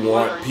they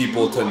want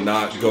people to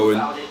not go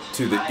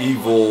into the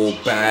evil,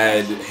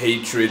 bad,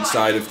 hatred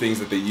side of things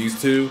that they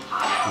used to.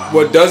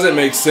 What doesn't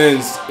make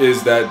sense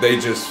is that they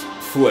just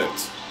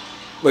flipped.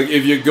 Like,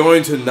 if you're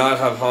going to not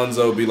have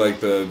Hanzo be like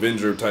the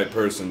Avenger type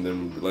person,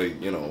 then like,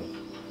 you know,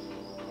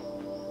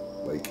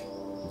 like,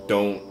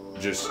 don't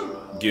just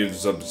give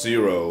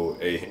Sub-Zero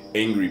a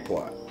angry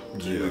plot.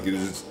 Yeah. Like,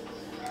 it's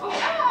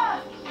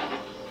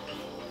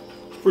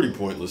pretty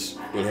pointless,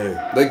 but hey.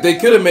 Like, they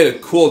could have made a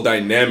cool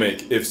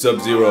dynamic if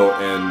Sub-Zero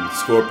and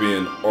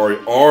Scorpion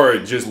are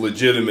just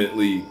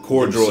legitimately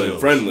cordial themselves. and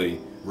friendly.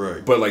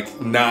 Right. But,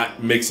 like,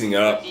 not mixing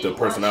up the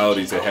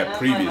personalities they had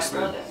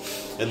previously.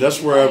 And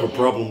that's where I have a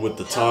problem with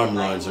the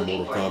timelines in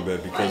Mortal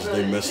Kombat, because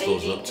they messed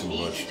those up too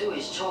much.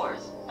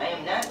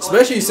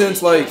 Especially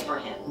since, like,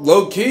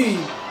 low-key,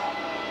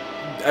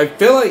 I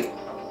feel like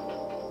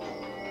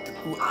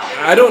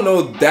I don't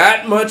know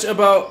that much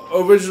about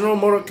original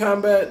Mortal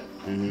Kombat,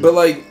 but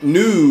like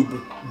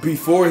Noob,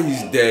 before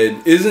he's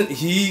dead, isn't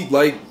he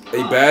like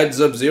a bad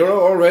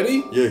Sub-Zero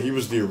already? Yeah, he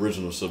was the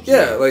original Sub-Zero.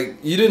 Yeah, like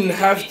you didn't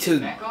have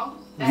to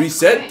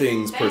reset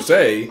things per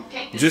se,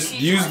 just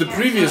use the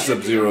previous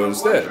Sub-Zero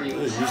instead.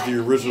 Yeah, use the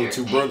original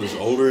two brothers,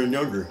 older and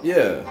younger.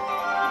 Yeah.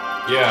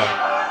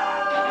 Yeah.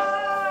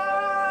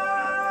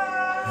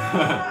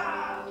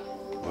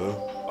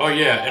 Well. Oh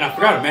yeah, and I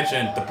forgot to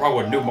mention the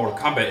problem with new Mortal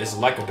Kombat is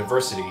lack of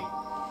diversity.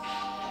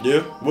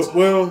 Yeah.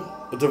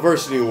 Well,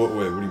 diversity in what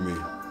way? What do you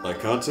mean? Like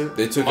content?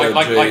 They took out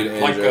Jade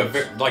and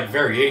Jax. Like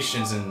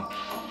variations and.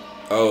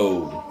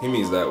 Oh, he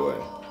means that way.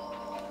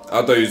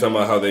 I thought you were talking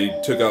about how they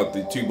took out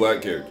the two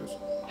black characters.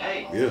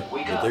 Yeah,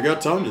 but they got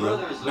Tanya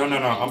though. No.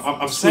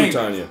 I'm saying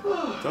Tanya.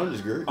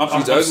 Tanya's great.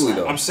 She's ugly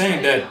though. I'm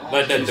saying that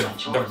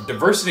the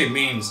diversity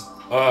means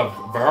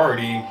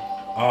variety,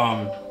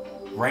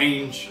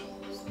 range,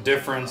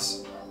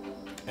 difference,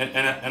 and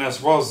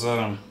as well as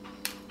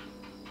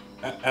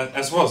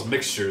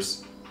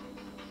mixtures.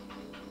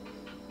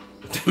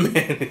 The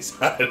man is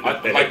hot.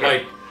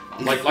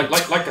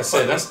 Like I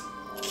said,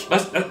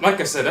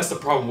 that's the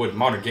problem with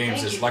modern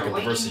games is lack of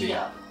diversity,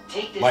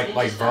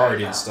 like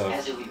variety and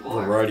stuff.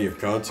 Variety of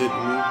content, you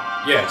mean?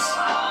 Yes,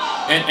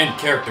 and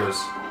characters.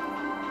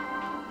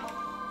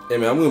 Hey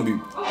man, I'm gonna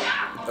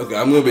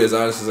be as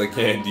honest as I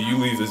can. Do you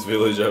leave this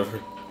village ever?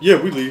 Yeah,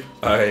 we leave.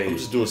 I'm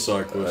just doing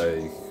side quests.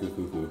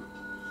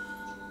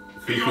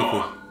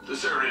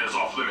 This area is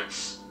off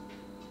limits.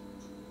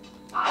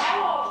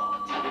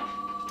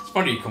 It's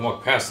funny you can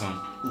walk past him.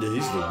 Yeah,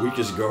 he's the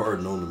weakest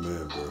guard known to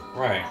man, bro.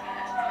 Right.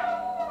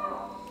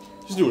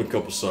 Just doing a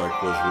couple side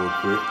quests real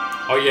quick.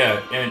 Oh yeah,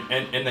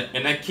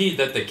 and that key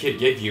that the kid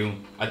gave you,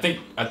 I think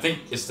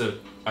it's the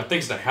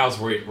house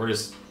where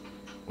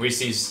he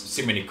sees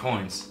many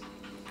coins.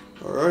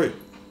 All right.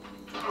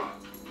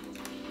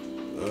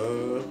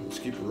 Let's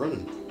keep it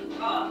running.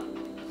 I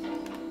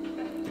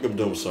think I'm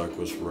done with side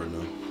quests for right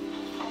now.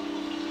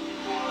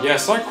 Yeah,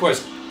 side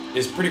quest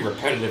is pretty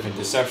repetitive in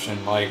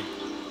Deception. Like,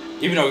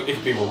 even though it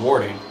can be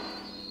rewarding,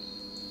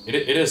 it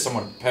is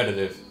somewhat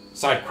repetitive.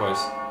 Side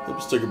quest.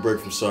 Let's take a break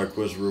from side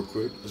quests real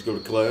quick. Let's go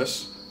to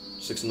class.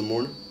 6 in the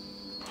morning.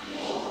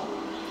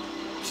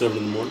 7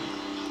 in the morning.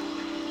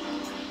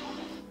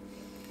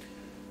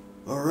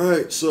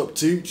 Alright, sup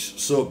teach,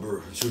 sup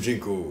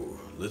Sujinko.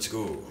 Let's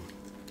go.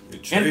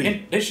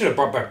 And they should have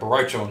brought back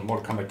Baraicho in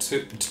Mortal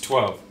Kombat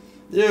 12.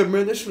 Yeah,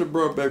 man, they should have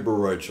brought back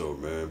Baraicho,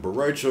 man.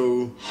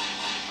 Baraicho...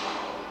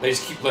 They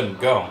just keep letting him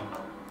go.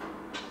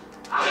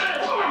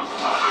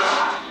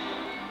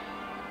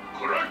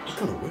 What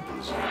kind of weapon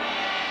is that?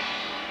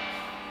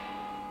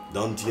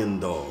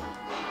 Dantian-Do.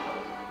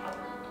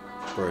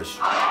 Price.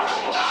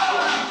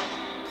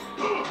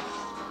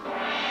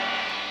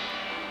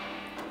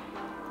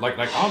 Like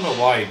I don't know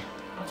why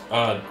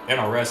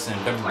NRS and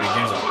WWE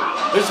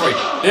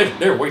games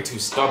they're way too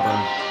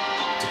stubborn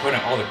to put in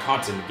all the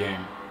content in the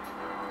game.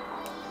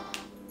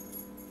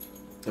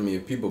 I mean,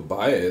 if people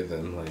buy it,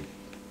 then like,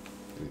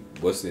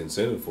 what's the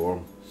incentive for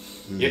them?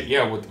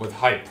 Yeah, with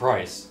high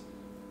price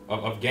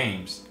of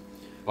games,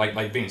 like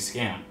being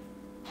scammed.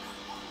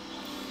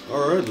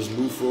 All right, let's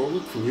move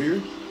forward from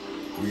here.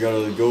 We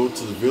gotta go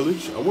to the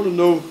village. I want to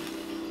know.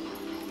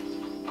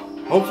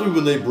 Hopefully,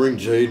 when they bring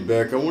Jade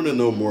back, I want to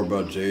know more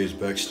about Jade's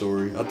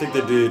backstory. I think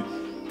they did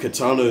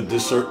Katana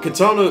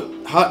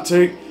Katana, hot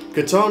take.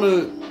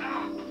 Katana,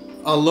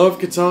 I love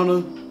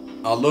Katana.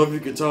 I love you,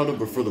 Katana,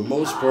 but for the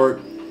most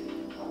part,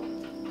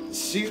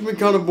 she's been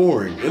kind of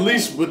boring. At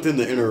least within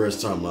the NRS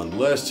timeline. The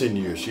last 10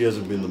 years, she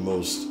hasn't been the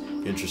most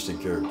interesting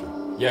character.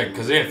 Yeah,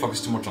 because they didn't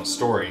focus too much on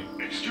story.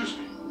 Excuse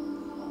me.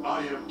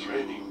 I am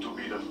training to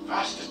be the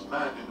fastest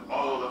man in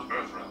all of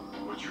Earthrealm.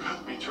 Would you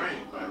help me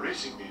train by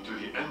racing me to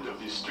the end of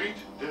this street?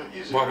 There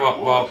is a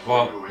Well,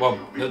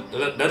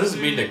 that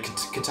doesn't mean that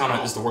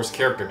Katana is the worst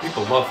character.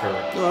 People love her.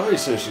 No, I already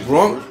said she's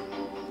Wrong.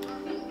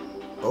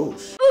 Oh,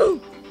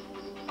 shit.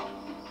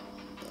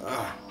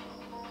 Ah.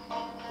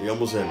 He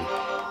almost had me.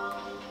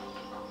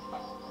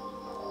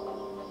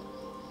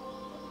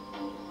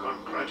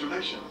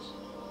 Congratulations.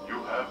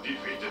 You have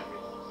defeated me.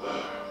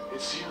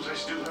 It seems I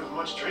still have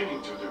much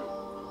training to do.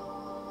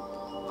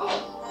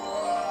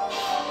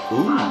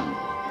 Ooh.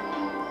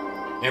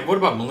 And what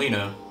about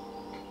Melina?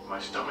 My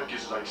stomach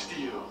is like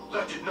steel.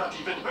 That did not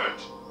even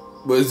hurt.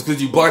 But it's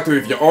because you blocked her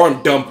with your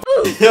arm, dumb.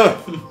 Yeah.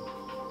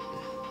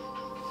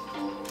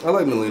 I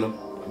like Melina.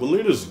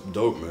 Melina's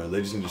dope, man.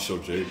 They just need to show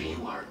Jade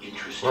more.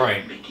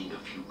 Right.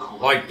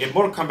 Like in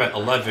Mortal Kombat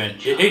 11,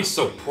 it aged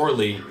so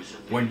poorly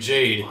when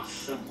Jade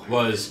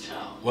was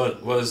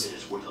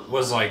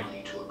like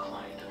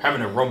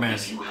having a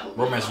romance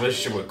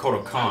relationship with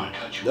Kotal Khan.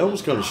 That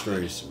was kind of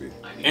strange to me.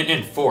 And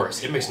in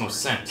Force, it makes no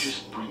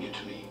sense.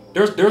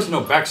 There's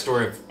no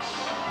backstory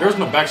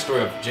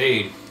of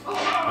Jade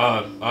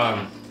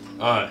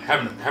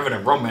having a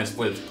romance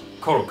with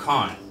Kotal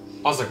Khan.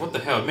 I was like, what the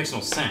hell? It makes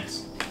no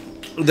sense.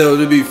 Though,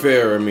 to be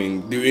fair, I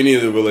mean, do any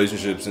of the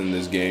relationships in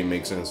this game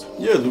make sense?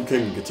 Yeah, Liu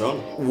Kang and Katana.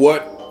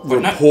 What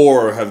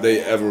rapport have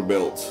they ever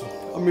built?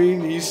 I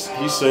mean, he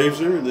saves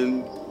her, and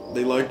then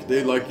they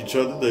like each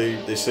other.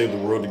 They save the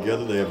world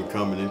together. They have a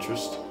common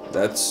interest.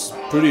 That's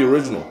pretty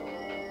original.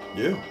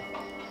 Yeah.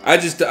 I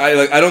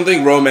don't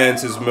think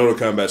romance is Mortal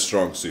Kombat's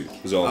strong suit.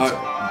 Is all I'm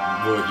saying.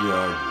 But yeah,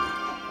 I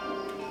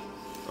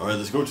agree. All right,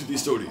 let's go to the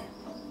story.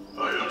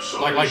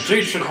 Like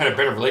Jade should have had a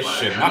better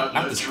relationship,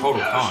 not this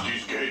Kotal Khan.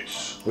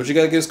 What you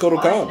got against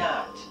Kotal Khan?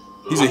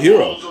 He's a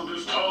hero.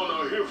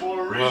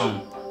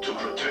 Well,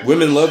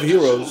 women love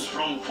heroes.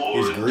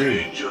 He's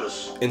green.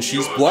 And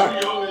she's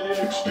black.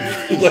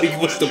 Like,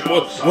 what's the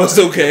point? What's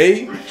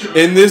okay?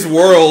 In this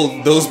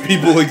world, those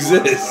people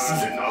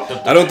exist.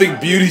 I don't think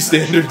beauty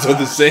standards are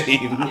the same.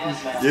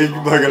 Yeah, you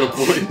might got a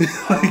point.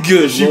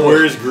 Good She Lord.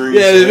 wears green.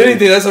 Yeah, if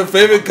anything, that's her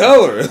favorite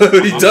color. What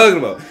are you talking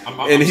about?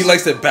 And he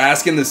likes to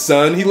bask in the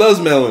sun. He loves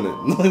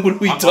melanin. Like, what are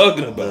we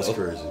talking about? That's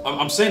crazy.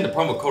 I'm saying the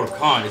problem with Kotal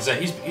Khan is that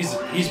he's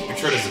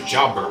portrayed as a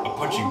jobber, a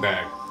punching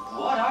bag.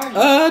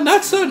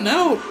 Not starting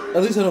out.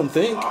 At least I don't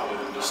think.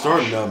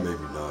 Starting out,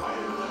 maybe not.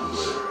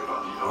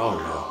 I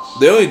don't know.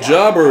 The only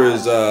jobber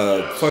is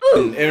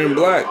fucking Aaron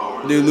Black.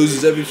 Dude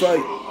loses every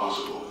fight.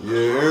 Yeah,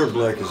 Aaron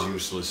Black is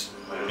useless.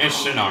 And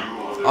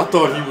Shinnok. I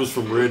thought he was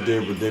from Red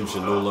Dead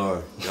Redemption, no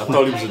lie. I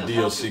thought he was a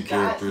DLC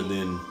character, and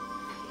then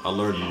I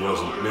learned he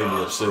wasn't. Made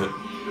me upset.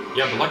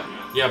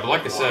 Yeah, but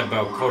like I said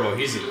about Kodo,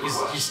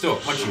 he's still a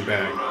punching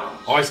bag.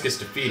 Always gets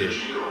defeated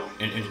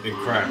in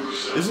crap.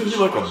 Isn't he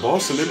like a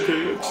boss in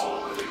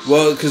MKX?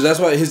 Well, because that's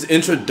why his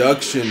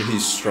introduction,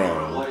 he's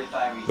strong.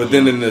 But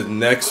then in the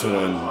next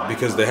one,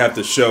 because they have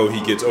to show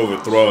he gets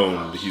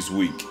overthrown, he's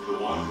weak.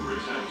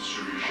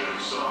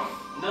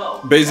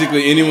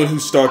 Basically, anyone who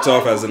starts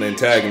off as an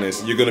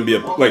antagonist, you're gonna be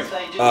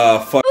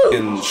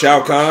fucking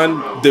Shao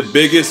Kahn, the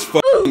biggest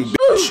fucking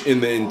bitch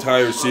in the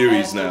entire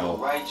series now.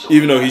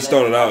 Even though he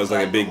started out as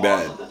like a big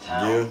bad.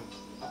 Yeah.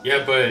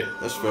 Yeah, but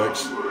that's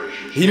facts.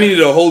 He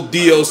needed a whole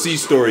DLC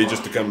story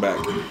just to come back.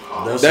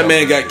 That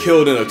man got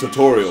killed in a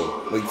tutorial.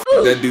 Like,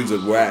 that dude's a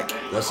whack.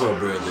 That's how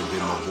bad they did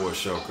my boy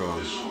Shao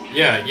Kahn.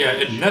 yeah,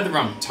 in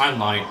NetherRealm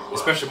timeline,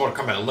 especially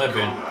Mortal Kombat 11,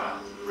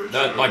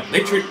 that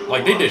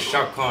they did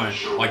Shao Kahn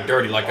like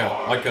dirty, like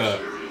a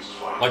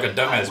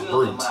dumbass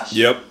brute.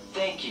 Yep.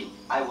 Thank you.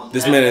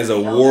 This man is a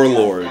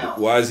warlord.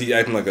 Why is he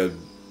acting like a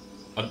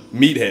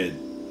meathead?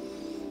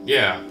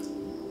 Yeah.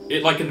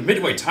 It, like in the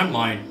Midway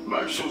timeline,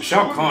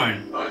 Shao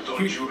Kahn,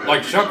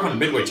 Shao Kahn in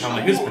the Midway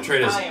timeline, he was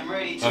portrayed as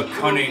a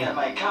cunning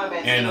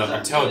and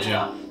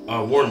intelligent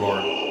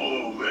warlord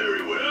Oh,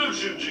 very well,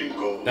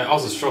 Shinjinko. that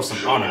also shows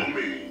some honor.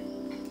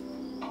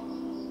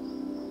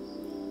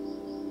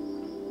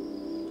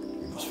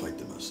 We must fight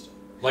the master.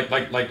 Like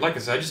I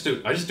said,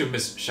 I just do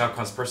miss Shao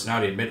Kahn's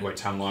personality in Midway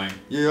timeline.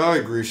 Yeah, I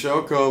agree.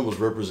 Shao Kahn was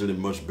represented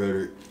much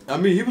better. I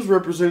mean, he was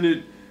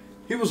represented.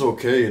 He was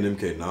okay in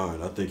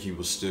MK9. I think he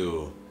was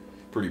still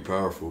pretty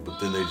powerful, but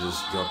then they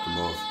just dropped him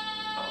off.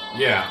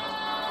 Yeah.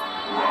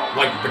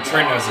 Like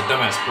portraying him as a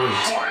dumbass brute.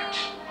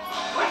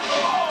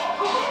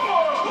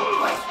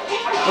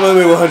 I'm gonna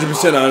be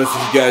 100% honest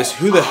with you guys.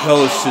 Who the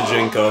hell is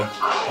Shijinko?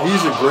 He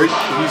was before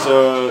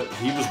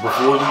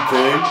Liu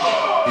Kang.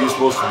 He was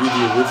supposed to be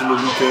the original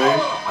Liu Kang.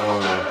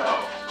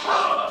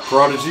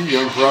 Prodigy,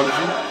 young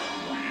Prodigy.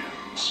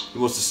 He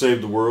wants to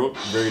save the world.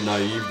 Very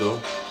naive though.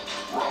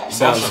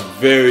 Sounds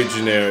very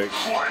generic.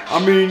 I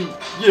mean,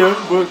 yeah,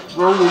 but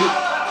roll with it.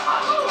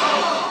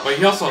 But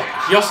he also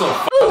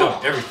fucked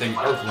up everything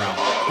Earthrealm.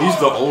 He's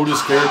the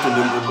oldest character in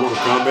Mortal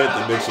Kombat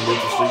that makes him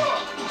interesting.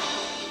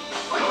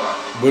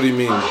 What do you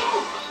mean?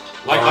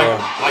 Like all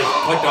the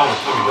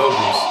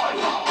Kamigogus.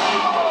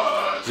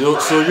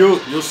 So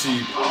you'll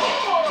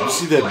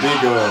see that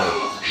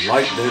big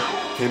light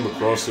that came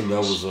across him. That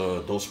was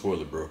don't spoil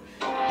it, bro.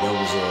 That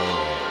was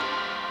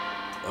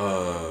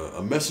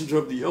a messenger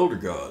of the Elder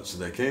Gods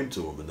that came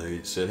to him, and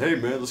they said, "Hey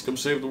man, let's come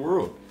save the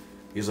world."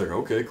 He's like,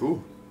 "Okay,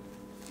 cool."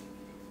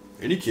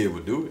 Any kid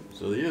would do it.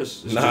 So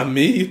yes. Not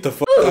me. What the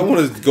fuck? I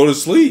want to go to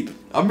sleep.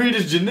 I mean,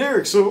 it's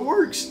generic, so it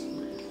works.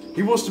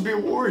 He wants to be a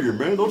warrior,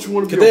 man. Don't you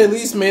want to be? Could they at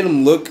least made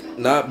him look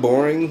not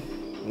boring?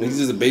 He's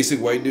just a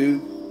basic white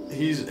dude.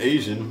 He's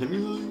Asian. I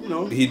mean, you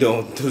know. He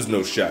don't. There's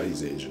no shot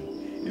he's Asian.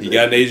 He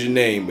got an Asian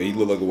name, but he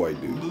look like a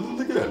white dude.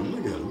 Look at him.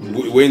 Look at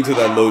him. Wait until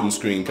that loading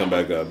screen come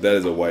back up. That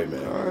is a white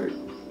man. All right.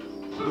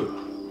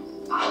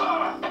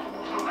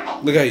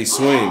 Look how he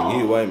swing.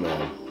 He a white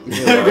man.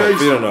 He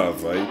don't know how to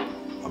fight.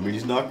 I mean,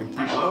 he's knocking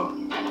people out.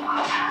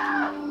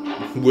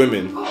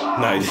 Women.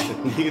 Nice.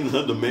 He's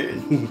another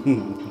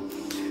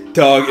man.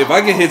 Dog, if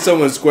I could hit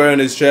someone square in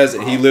his chest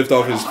and he lift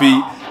off his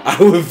feet, I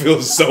would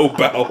feel so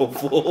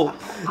powerful.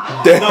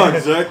 No,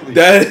 exactly.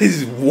 That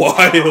is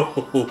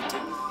wild.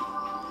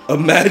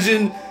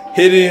 Imagine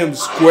hitting him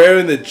square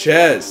in the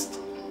chest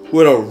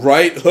with a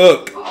right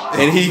hook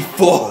and he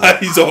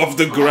flies off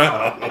the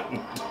ground.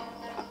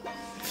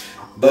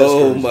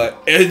 Oh my,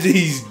 and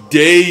he's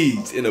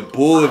dazed in a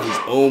pool of his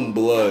own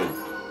blood.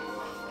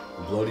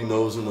 Bloody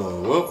nose and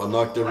all. Well, I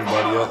knocked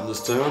everybody out in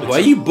this town. Why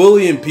are you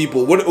bullying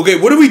people? What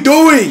are we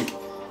doing?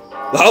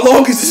 How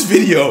long is this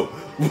video?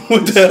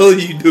 What the hell are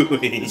you doing?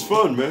 It's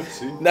fun, man.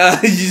 See? Nah,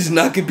 you're just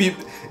knocking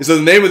people. So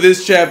the name of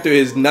this chapter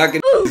is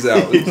knocking out.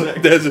 Exactly.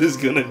 That's what it's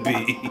gonna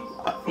be.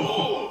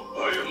 Oh,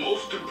 I am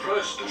most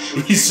impressed.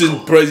 He's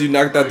surprised you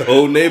knocked out the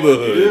whole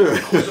neighborhood.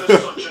 Yeah.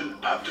 Such an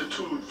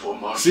aptitude for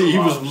martial See, he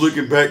was arts.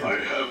 looking back. I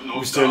have He no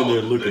was standing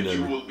there doubt looking that at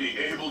you me. will be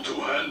able to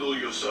handle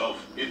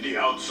yourself in the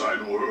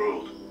outside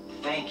world.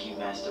 Thank you,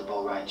 Master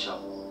Bo Raicho.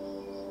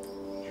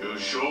 You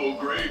show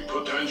great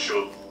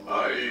potential.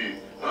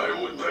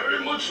 I would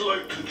very much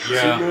like to train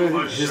Yeah. you Man,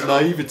 myself. his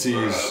naivety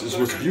is Perhaps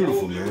what's I can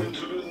beautiful, move you man.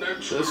 into the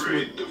next That's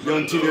great what young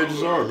development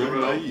teenagers are, of the man.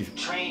 realm. Naive.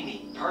 Train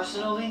me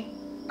personally?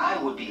 I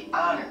would be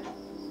honored.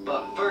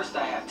 But first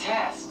I have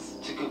tasks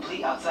to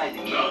complete outside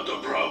the gate. Not a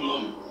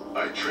problem.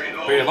 I train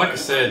all But yeah, like I my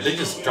said, they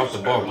just dropped the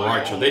ball with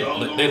Baracho. They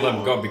let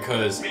him go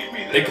because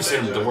they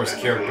consider him the worst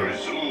character.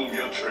 Resume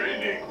your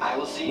training. I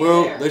will see you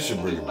Well, there. they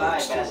should bring it back Goodbye,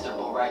 still. Master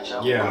Bo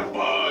Raicho. Yeah.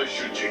 Goodbye,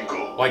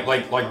 Shujinko. Like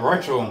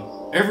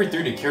Baracho, every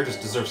 3D characters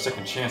deserve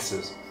second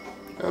chances.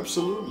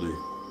 Absolutely.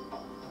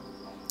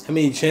 How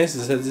many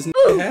chances has this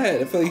nigga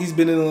had? I feel like he's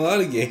been in a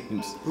lot of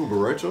games. Who,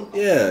 Baracho?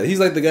 Yeah, he's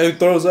like the guy who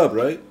throws up,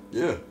 right?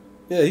 Yeah.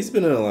 Yeah, he's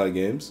been in a lot of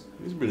games.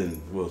 He's been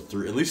in, well,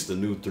 three. At least the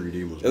new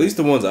 3D ones. At least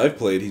the ones I've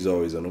played, he's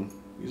always in them.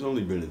 He's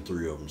only been in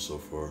 3 of them so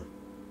far.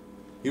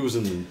 He was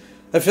in the...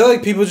 I feel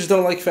like people just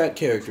don't like fat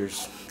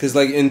characters. Because,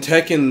 like, in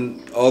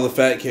Tekken, all the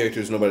fat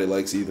characters nobody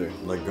likes either.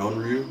 Like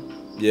Gonryu?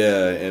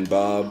 Yeah, and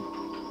Bob.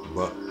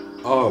 But,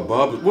 oh,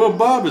 Bob. Well,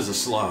 Bob is a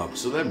slob,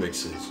 so that makes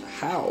sense.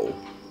 How?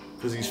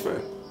 Because he's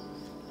fat.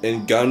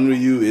 And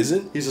Ganryu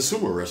isn't? He's a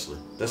sumo wrestler.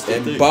 That's the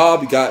And thing.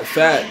 Bob got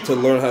fat to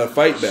learn how to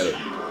fight better.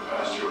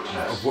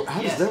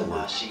 How does that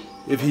work?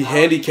 If he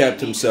handicapped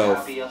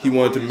himself, he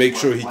wanted to make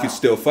sure he could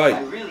still fight.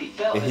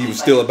 And he was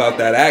still about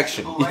that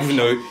action, even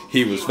though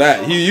he was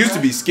fat. He used to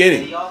be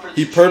skinny.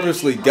 He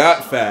purposely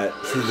got fat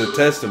to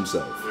test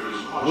himself.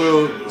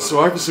 Well,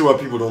 so I can see why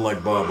people don't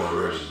like Bob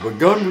already. But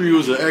Gun Ryu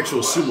is an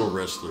actual sumo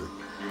wrestler.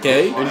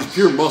 Okay. And he's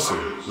pure muscle.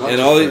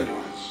 And all he...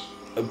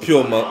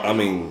 Pure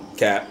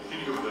cap.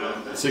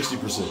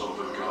 60%.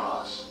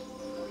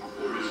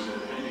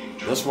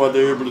 That's why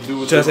they're able to do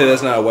what Try to say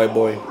that's not a white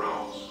boy.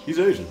 He's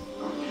Asian.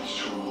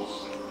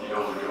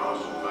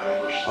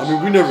 I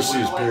mean, we never see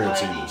his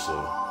parents either,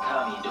 so.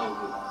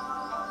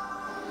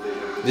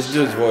 This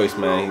dude's voice,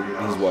 man,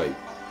 he's white.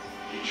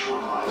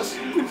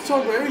 We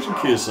talk about Asian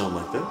kids sound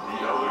like that.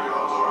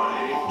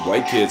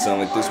 White kids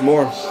sound like this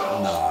more.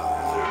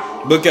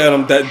 Nah. Look at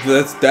him.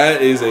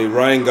 That is a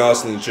Ryan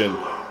Gosling chin.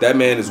 That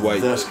man is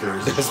white. That's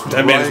crazy.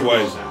 That man is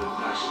white.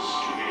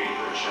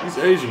 He's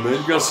Asian, man.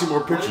 You gotta see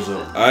more pictures of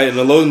him. Alright, in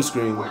the loading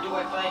screen. Where do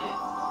I find it?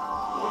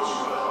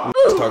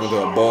 He's talking to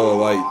a ball of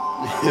light.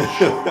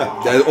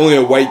 That only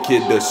a white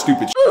kid does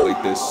stupid shit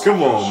like this.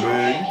 Come on,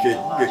 man.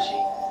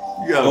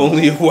 You gotta,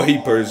 only a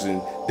white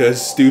person does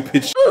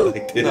stupid shit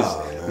like this.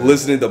 Nah,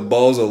 listening to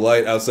balls of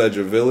light outside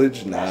your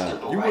village? Nah.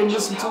 You wouldn't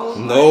listen to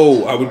him?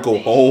 No, I would go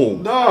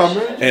home. Nah,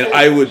 man. And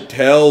I would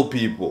tell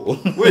people.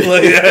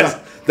 Like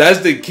that's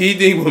the key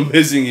thing we're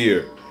missing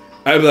here.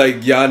 I'd be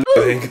like, y'all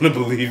ain't gonna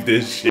believe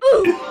this shit.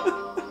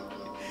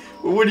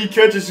 But when he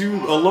catches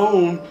you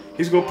alone,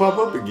 he's gonna pop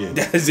up again.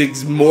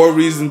 That's more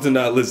reason to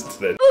not listen to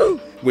that.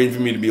 Waiting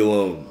for me to be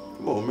alone.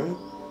 Come on, man.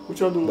 What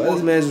y'all doing? Why is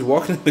this man just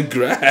walking in the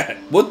grass?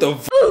 What the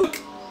fuck?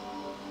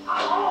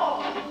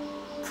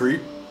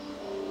 Creep.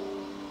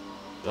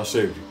 I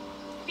saved you.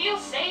 Feel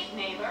safe,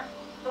 neighbor.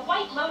 The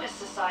White Lotus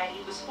Society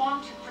was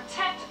formed to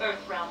protect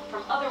Earthrealm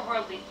from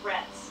otherworldly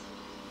threats.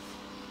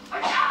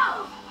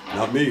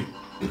 Not me.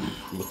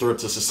 I'm a threat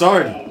to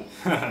society.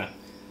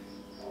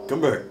 Come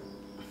back.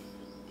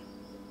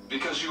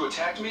 Because you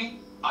attacked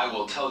me, I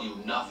will tell you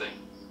nothing.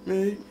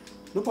 Man,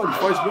 nobody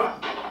fights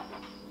back.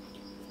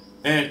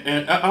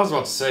 And I was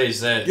about to say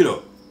is that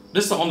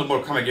this is the only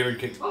Mortal Kombat game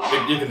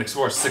you can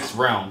explore 6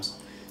 realms.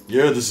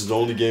 Yeah, this is the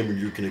only game where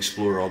you can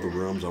explore all the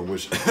realms. I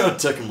wish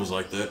Tekken was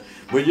like that.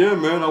 But yeah,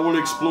 man, I want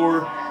to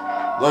explore.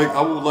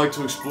 I would like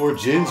to explore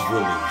Jin's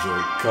village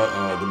or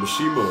the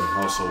Mishima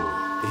household.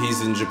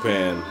 He's in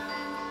Japan.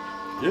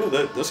 Yeah,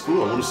 that's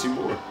cool. I want to see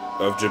more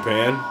of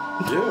Japan.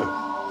 Yeah.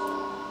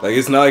 Like,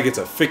 it's not like it's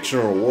a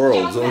fictional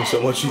world. There's only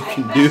so much you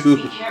can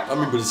do. I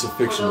mean, but it's a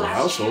fictional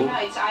household.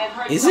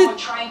 Is it?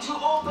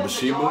 The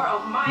Mishima?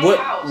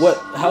 What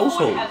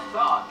household?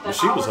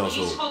 Mishima's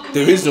household.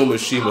 There is no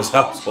Mishima's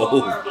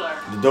household.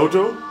 The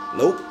dojo?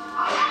 Nope.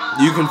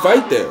 You can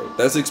fight there.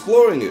 That's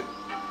exploring it.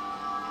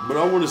 But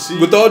I want to see...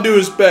 With all due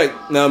respect,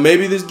 now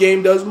maybe this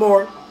game does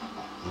more.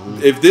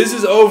 If this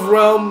is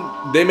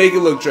Overrealm, they make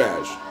it look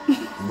trash.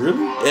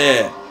 Really?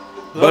 Yeah.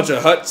 Bunch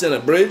of huts and a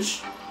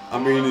bridge. I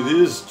mean, it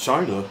is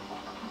China.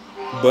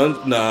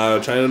 But nah,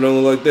 China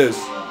don't look like this.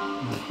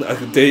 I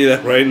can tell you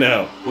that right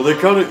now. Well, they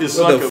kind of... It's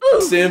what like the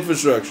f***'s the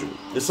infrastructure?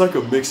 It's like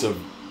a mix of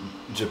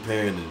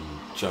Japan and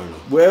China.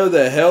 Where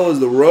the hell is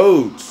the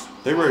roads?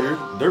 They right here.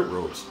 Dirt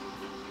roads.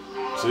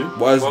 See?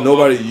 Why is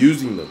nobody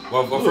using them?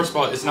 Well, first of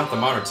all, it's not the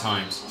modern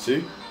times.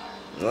 See?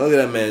 Look at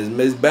that man.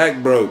 His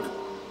back broke.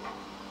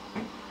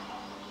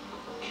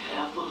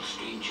 Careful,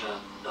 stranger.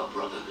 The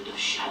Brotherhood of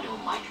Shadow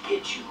might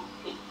get you.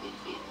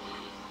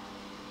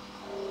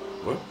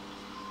 What?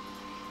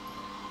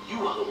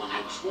 You are the one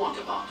I was warned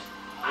about.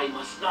 I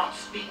must not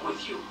speak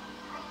with you.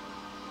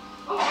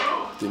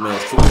 Oh!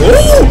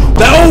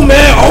 That old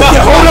man!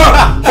 Okay,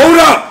 hold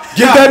up!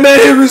 Give that man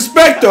his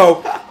respect,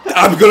 though.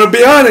 I'm gonna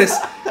be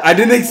honest. I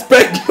didn't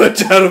expect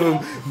much out of him,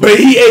 but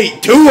he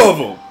ate 2 of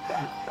them.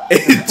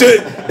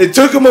 It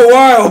took him a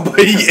while, but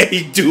he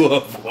ate 2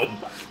 of them.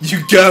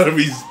 You gotta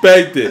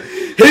respect it.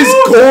 His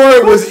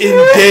core was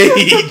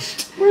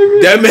engaged.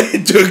 That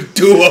man took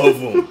 2 of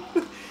them.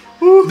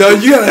 No,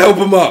 you gotta help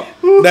him up.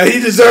 Now, he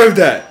deserved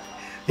that.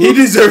 He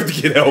deserved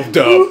to get helped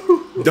up.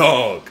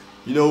 Dog.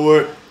 You know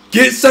what?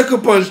 Get sucker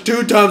punched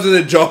 2 times in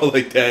the jaw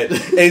like that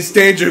and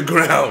stand your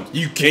ground.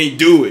 You can't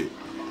do it.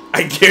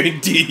 I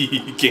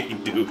guarantee you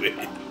can't do it.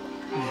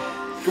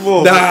 Come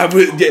on. Nah,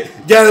 but you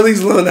gotta at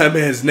least learn that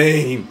man's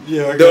name.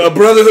 Yeah, the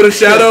Brotherhood of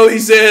Shadow, he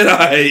said,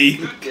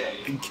 Good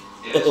day.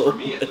 It is for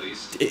me, at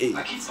least.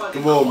 I keep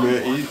Come on,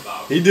 man.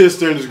 He did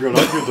stand his ground.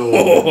 I get the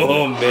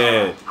Oh,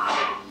 man.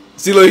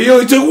 See, look, he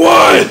only took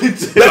 1.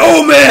 The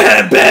old man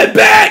had a bad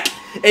back,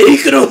 and he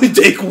could only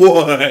take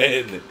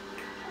 1.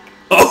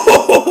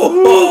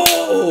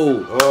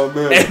 Oh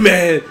man. Hey,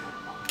 man.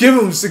 Give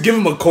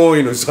him a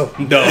coin or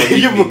something, dog.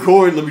 Give him a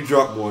coin. Let me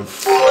drop one.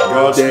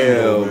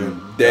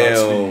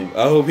 Damn.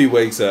 I hope he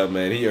wakes up,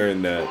 man. He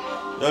earned that.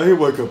 Yeah, he'll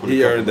wake up.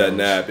 He earned that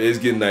nap. It's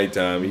getting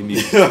nighttime. He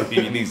needs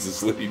to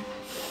sleep.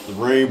 The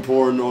rain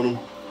pouring on him.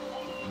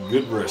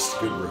 Good rest.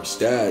 Good rest.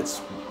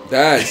 That's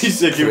he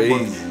said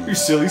crazy. He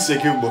said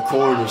give him a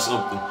coin or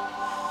something.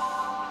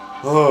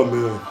 Oh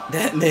man.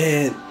 That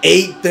man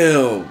ate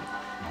them.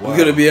 Wow. I'm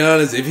gonna be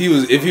honest. If he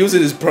was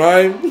in his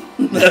prime,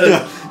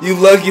 you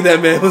lucky that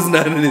man was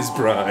not in his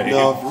prime.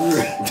 No, for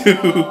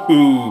real.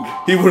 Dude,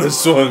 he would have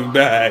swung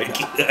back.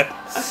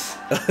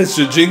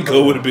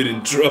 Shujinko would have been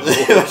in trouble.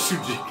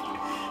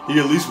 He He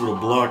at least would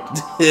have blocked.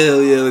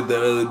 Hell yeah, like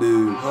that other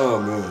dude.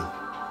 Oh man.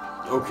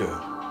 Okay.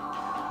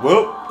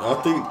 Well, I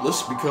think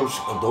let's become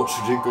adult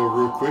Shujinko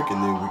real quick,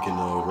 and then we can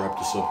wrap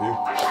this up here.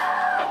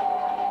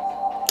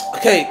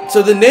 Okay,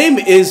 so the name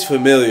is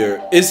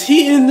familiar. Is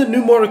he in the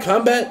new Mortal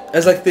Kombat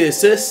as like the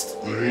assist?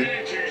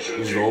 Mm-hmm.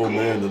 He's the old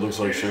man that looks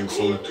like Shang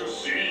Tsung.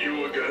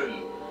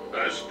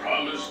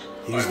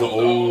 He's the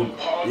old.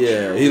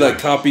 Yeah, he like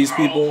copies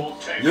people.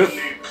 Yep.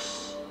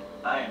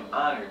 I am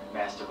honored,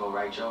 Master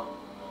Boraicho.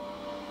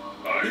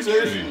 He's I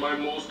Asian. train my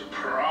most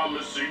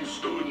promising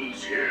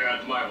students here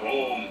at my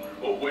home,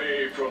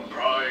 away from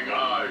prying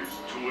eyes,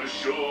 to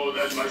assure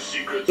that my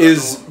secrets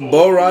Is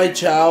Borai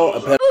Chow a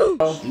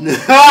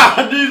pedophile?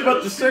 I knew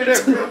about to say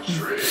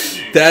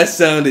that. That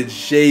sounded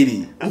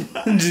shady.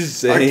 I'm just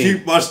saying. I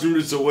keep my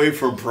students away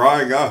from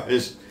prying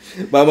eyes.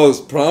 My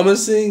most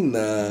promising?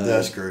 Nah.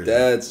 That's crazy.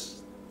 That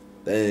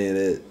ain't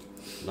it.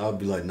 And I'll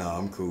be like, nah,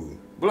 I'm cool.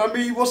 But I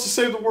mean, he wants to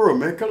save the world,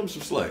 man. Cut him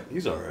some slack.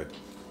 He's alright.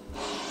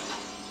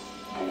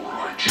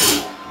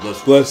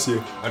 Bless you.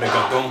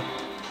 Arigato.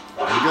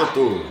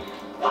 Arigato.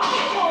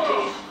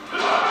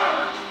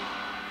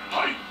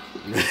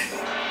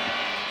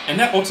 And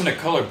that alternate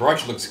color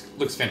brush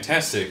looks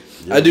fantastic.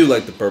 Yeah. I do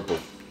like the purple.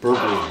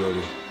 Purple is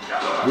better.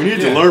 We need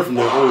to learn from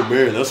that old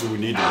man. That's what we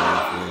need to learn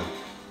from.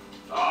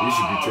 He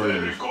should be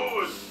training.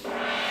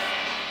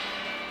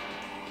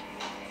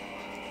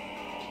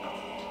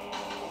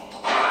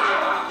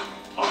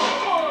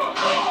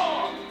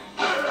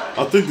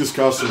 I think this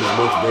costume is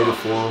much better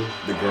for him.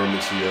 The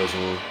garments he has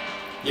on.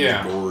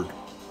 Yeah. The gourd.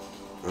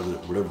 Or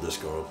whatever that's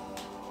called.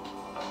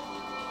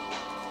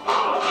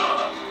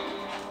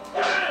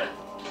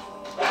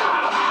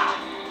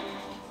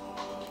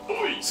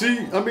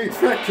 See, I mean,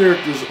 fat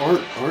characters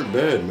aren't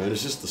bad, man.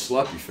 It's just the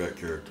sloppy fat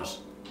characters.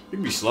 You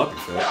can be sloppy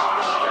fat.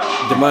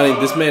 Demani,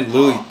 this man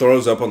literally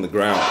throws up on the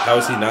ground. How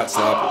is he not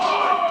sloppy?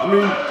 I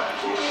mean,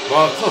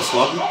 well, it's not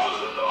sloppy.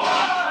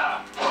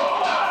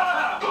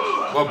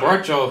 Well,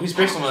 Barcho, he's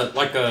based on a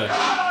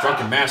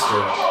drunken master.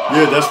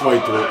 Yeah, that's why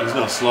he's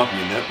not sloppy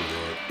in that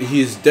regard.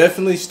 He is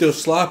definitely still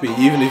sloppy,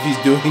 even if he's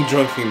doing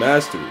drunken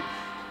mastery.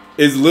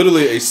 It's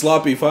literally a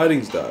sloppy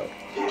fighting style.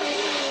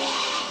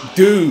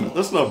 Dude,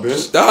 that's not bad.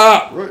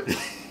 Stop! Right.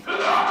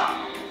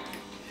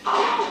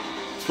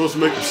 Supposed to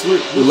make him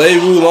slip. Lei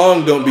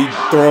Wulong don't be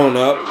thrown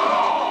up.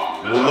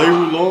 Well, Lei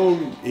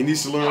Wulong, he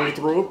needs to learn how to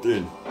throw up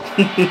then.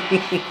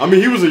 I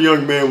mean, he was a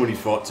young man when he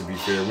fought, to be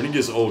fair. When he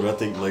gets older, I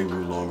think Lei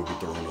Wulong will be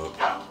thrown up.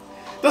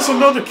 That's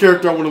another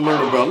character I want to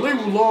learn about. Lei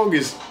Wulong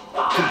is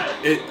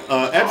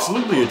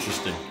absolutely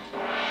interesting.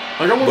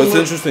 Like, What's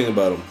interesting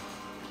about him?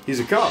 He's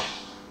a cop.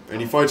 And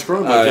he fights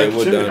crime like Alright, Jackie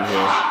we're Chan. done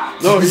here.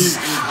 No,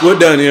 we're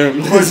done here.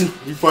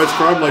 He fights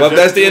crime like Well, Jackie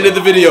that's the end of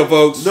the video,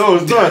 folks. No,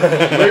 it's not.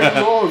 Lei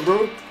Wulong,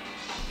 bro.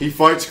 He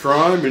fights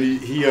crime and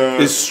he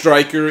Is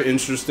Striker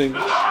interesting?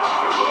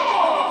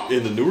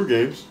 In the newer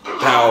games.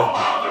 How?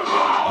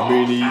 I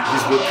mean,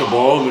 he's with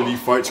Cabal and he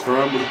fights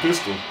crime with a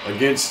pistol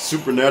against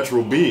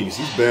supernatural beings.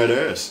 He's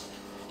badass.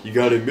 You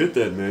gotta admit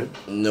that, man.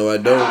 No, I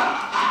don't.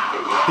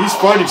 He's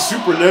fighting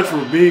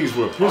supernatural beings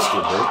with a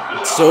pistol,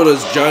 bro. So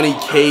does Johnny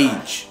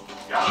Cage.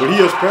 But he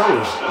has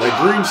powers, like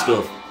green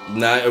stuff.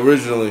 Not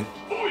originally.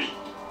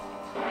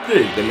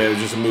 Hey, That man was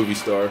just a movie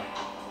star.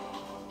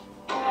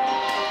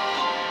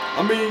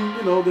 I mean,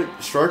 you know, the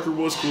Striker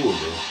was cool,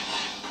 bro.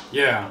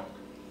 Yeah.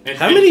 And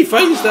How many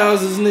fighting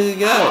styles does this nigga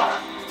got?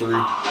 3.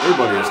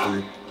 Everybody has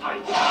 3.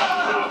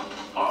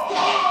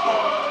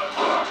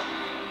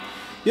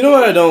 You know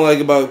what I don't like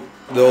about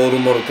the older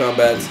Mortal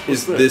Kombat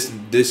is that?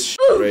 this shit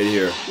right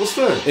here. What's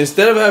that?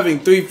 Instead of having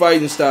 3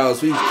 fighting styles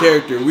for each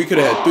character, we could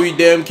have had 3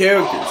 damn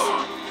characters.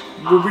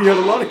 But we had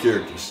a lot of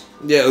characters.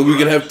 Yeah, we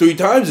could have 3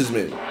 times as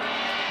many.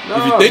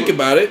 If you think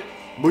about it.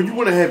 But you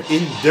want to have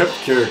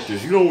in-depth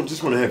characters. You don't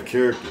just want to have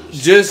characters.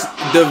 Just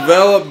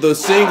develop the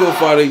single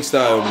fighting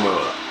style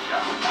more.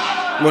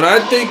 When I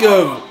think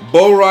of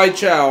Borai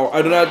Chow,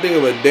 I do not think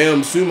of a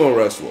damn sumo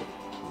wrestler.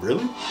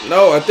 Really?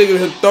 No, I think of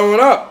him throwing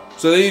up.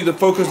 So they need to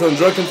focus on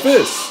drunken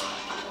fists.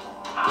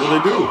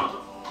 What they do?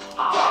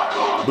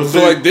 But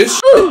So like this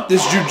shit,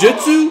 this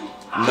jujitsu?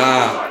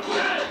 Nah.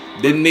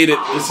 Didn't need it.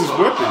 This is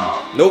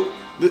weapon. Nope.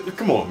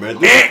 Come on, man.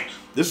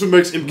 This what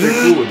makes MK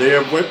cool. They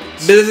have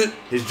weapons.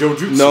 His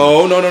Jojutsu.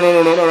 No.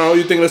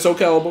 You thinking of Soul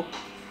Calibur?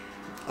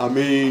 I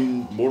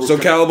mean, Soul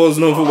Calibur is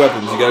known for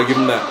weapons. You gotta give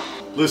him that.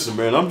 Listen,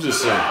 man. I'm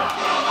just saying.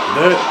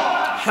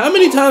 That. How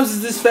many times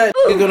is this fat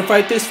nigga gonna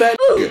fight this fat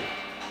nigga?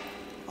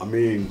 I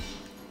mean,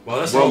 well,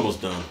 that's we're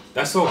almost done.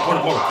 That's the whole point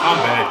of Mortal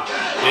Kombat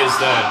is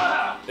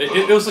that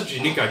it was such a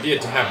unique idea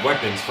to have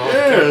weapons for all the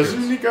Yeah, characters.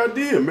 it's a unique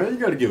idea, man. You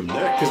gotta give them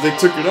that because they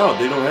took it out.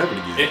 They don't have it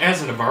again. It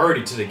adds a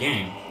variety to the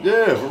game.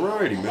 Yeah,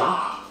 variety,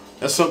 man.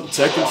 That's something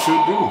Tekken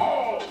should do.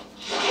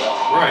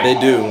 Right. They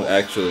do,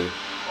 actually.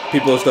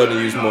 People are starting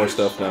to use more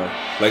stuff now.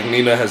 Like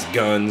Nina has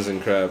guns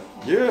and crap.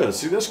 Yeah,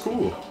 see, that's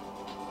cool.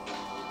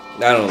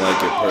 I don't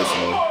like it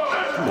personally.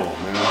 Come on,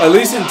 man. At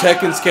least in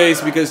Tekken's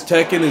case, because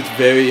Tekken is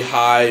very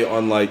high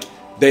on like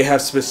they have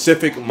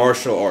specific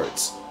martial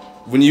arts.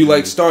 when you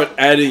like start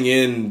adding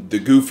in the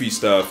goofy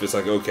stuff, it's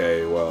like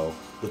okay, well.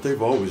 But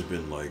they've always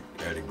been like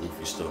adding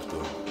goofy stuff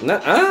though.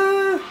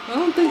 I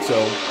don't think so.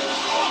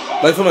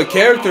 Like from a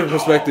character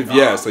perspective,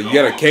 yes. Like you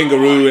got a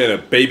kangaroo and a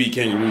baby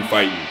kangaroo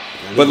fighting,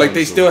 but like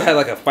they still had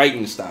like a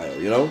fighting style,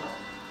 you know.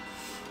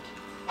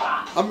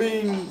 I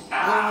mean,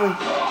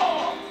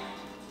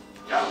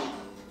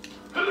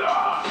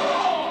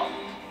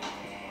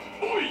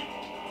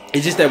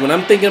 it's just that when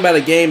I'm thinking about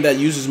a game that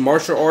uses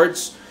martial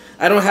arts,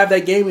 I don't have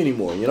that game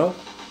anymore, you know?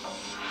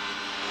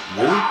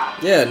 really?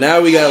 Yeah,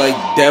 now we got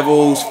like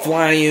devils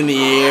flying in the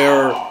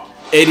air,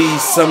 Eddie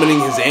summoning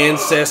his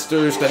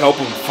ancestors to help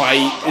him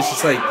fight. It's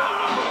just like,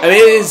 I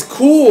mean, it's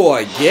cool,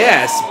 I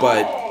guess,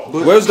 but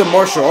where's the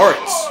martial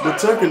arts? But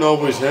Tekken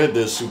always had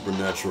that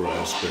supernatural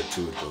aspect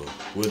to it though,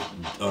 with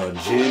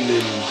Jin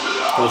and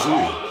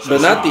Kazuya.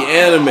 But not the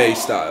anime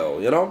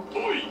style, you know?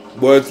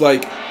 Where it's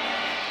like,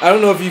 I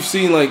don't know if you've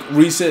seen like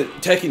recent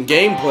Tekken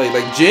gameplay.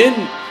 Like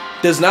Jin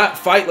does not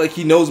fight like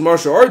he knows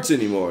martial arts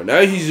anymore.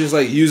 Now he's just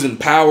like using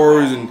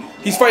powers and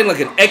he's fighting like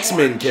an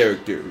X-Men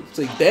character. It's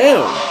like,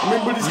 damn. I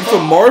mean, but he's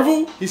from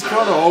Marvel? He's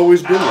kind of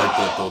always been like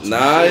that though.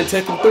 Nah, in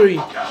Tekken 3.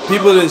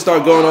 People didn't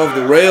start going off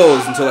the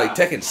rails until like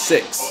Tekken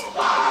 6.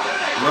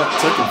 Not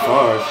Tekken 5,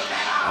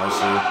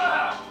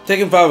 I say.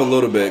 Tekken 5 a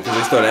little bit because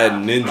they started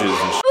adding ninjas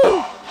and shit.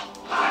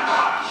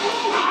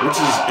 Which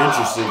is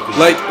interesting.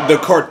 Like the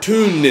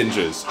cartoon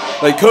ninjas.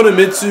 Like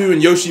Konomitsu and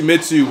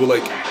Yoshimitsu were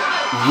like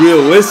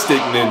realistic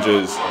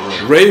ninjas.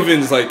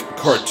 Raven's like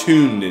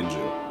cartoon ninja.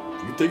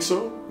 You think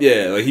so?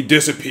 Yeah, like he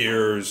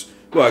disappears.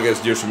 Well, I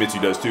guess Yoshimitsu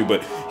does too,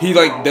 but he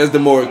like does the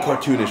more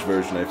cartoonish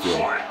version, I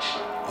feel.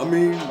 I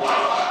mean,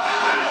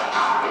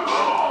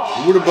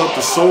 what about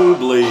the soul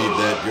blade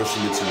that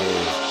Yoshimitsu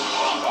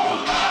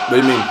has? What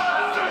do you mean?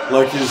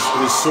 Like his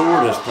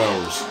sword has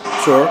powers.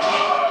 Sure.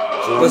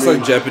 So, that's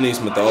like Japanese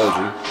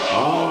mythology.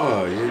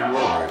 Ah, yeah, you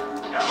are right.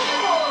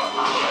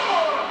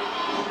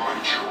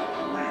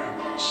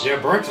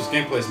 Yeah, Boruto's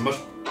gameplay is much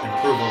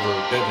improved over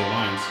Deadly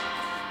Lines.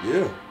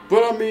 Yeah,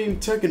 but I mean,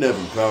 Tekken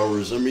having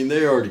powers, I mean,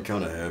 they already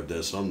kind of have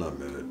that, so I'm not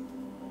mad.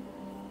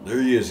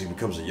 There he is, he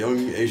becomes a young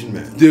Asian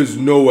man. There's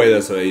no way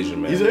that's an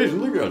Asian man. He's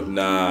Asian, look at him.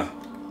 Nah.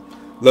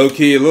 Low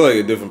key, it look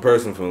like a different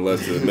person from the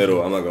left to the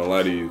middle, I'm not gonna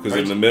lie to you. Because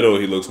in the middle,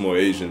 he looks more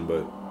Asian,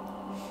 but...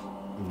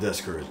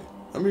 That's crazy.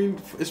 I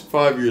mean, it's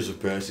 5 years have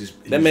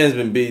passed. That man's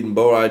been beating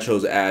Bo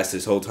Raicho's ass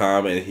this whole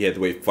time, and he had to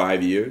wait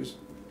 5 years?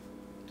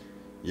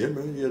 Yeah,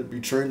 man, you gotta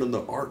be trained on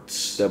the arts.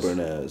 Stubborn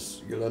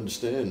ass. You gotta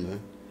understand, man.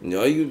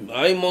 No,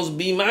 I must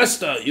be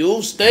master.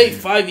 You stay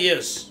 5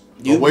 years.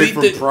 You away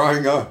from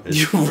prying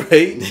eyes. You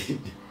right?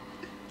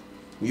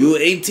 You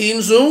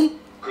 18 soon?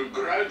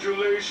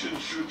 Congratulations,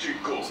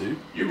 Shuchiko. See?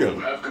 You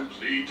have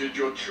completed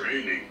your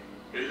training.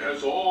 It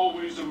has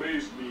always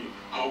amazed me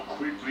how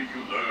quickly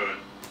you learn.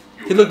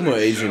 He looked more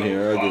Asian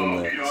here, I'll give him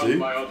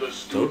that.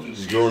 See?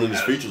 He's growing in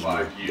his features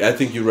more. I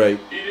think you're right.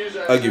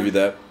 I'll give you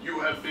that. You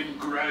have been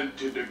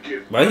granted a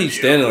gift. Why is he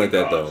standing like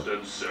that, though?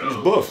 He's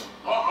buff.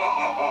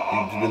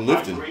 He's been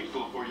lifting. I'm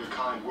grateful for your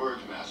kind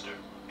words, Master.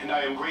 And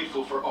I am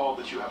grateful for all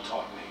that you have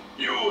taught me.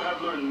 You have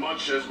learned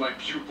much as my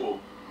pupil,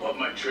 but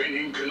my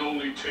training can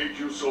only take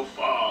you so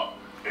far.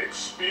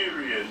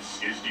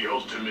 Experience is the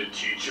ultimate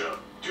teacher.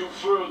 To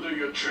further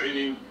your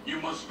training, you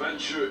must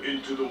venture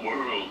into the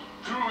world.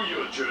 Through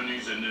your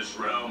journeys in this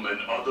realm and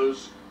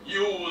others,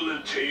 you will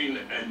attain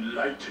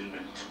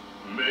enlightenment.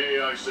 May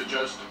I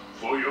suggest,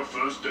 for your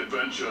first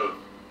adventure,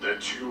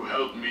 that you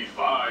help me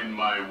find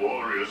my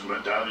warrior's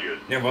medallion.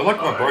 Yeah, what I like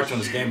about Boruto in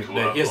this game is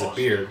that he has a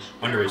beard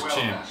under his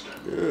chin.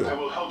 Yeah. I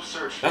will help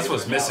search for That's your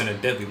what's missing in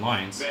medallion. Deadly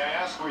Lines. May I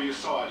ask where you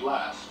saw it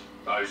last?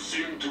 I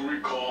seem to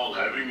recall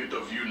having it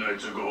a few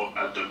nights ago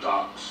at the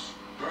docks.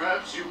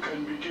 Perhaps you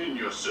can begin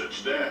your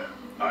search there.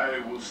 I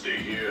will stay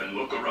here and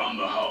look around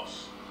the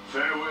house.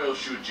 Farewell,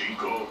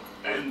 Shujinko,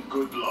 and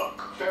good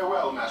luck.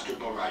 Farewell, Master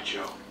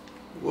Boraicho.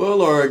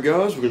 Well, alright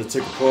guys, we're going to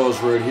take a pause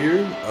right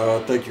here.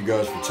 Thank you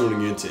guys for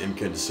tuning in to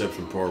MK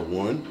Deception Part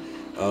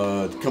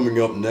 1.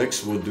 Coming up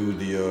next, we'll do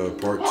the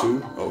Part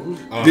 2.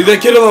 Oh, leave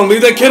that kid alone!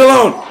 Leave that kid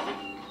alone!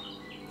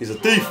 He's a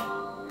thief!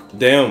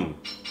 Damn.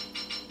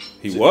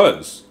 He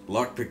was.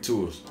 Lockpick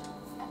tours.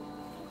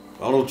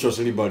 I don't trust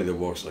anybody that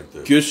walks like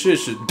that. Good shit.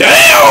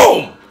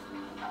 Damn!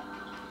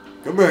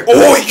 Come back.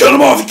 Oh, he cut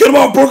him off! He cut him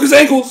off! Broke his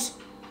ankles!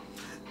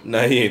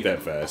 Nah, he ain't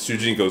that fast.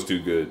 Shujinko's too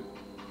good.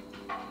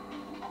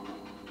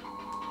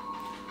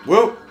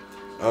 Well,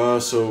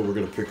 so we're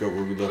gonna pick up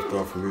where we left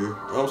off from here.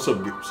 Oh, what's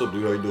up, dude?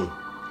 How you doing?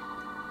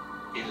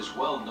 It is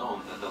well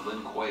known that the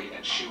Lin Kuei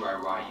and Shirai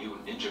Ryu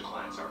ninja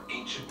clans are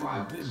ancient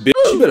rivals. Bitch,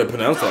 you better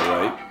pronounce that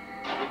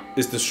right.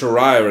 It's the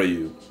Shirai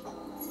Ryu.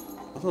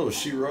 I thought it was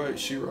Shiri Ryu?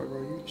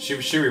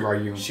 Shiri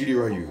Ryu. Shiri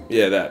Ryu.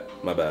 Yeah, that.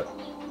 My bad.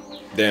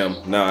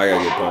 Damn, now I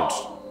gotta get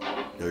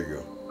punched. There you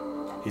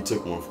go. He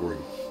took one for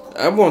you.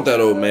 I want that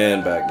old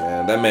man back,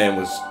 man. That man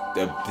was...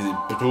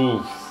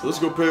 Let's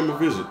go pay him a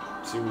visit.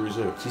 See where he's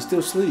at. He's still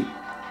asleep.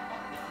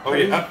 Oh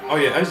yeah,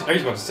 I was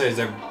about to say is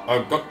that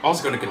I'm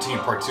also going to continue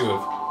Part 2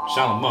 of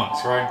Shaolin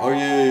monks, right? Oh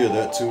yeah,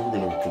 that too. We're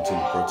gonna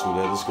continue part 2 of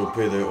that. Let's go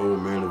pay that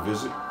old man a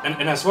visit.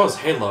 And as well as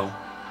Halo.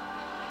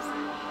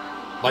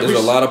 Like there's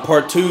a lot of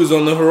part 2s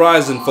on the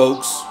horizon,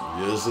 folks.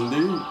 Yes,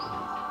 indeed.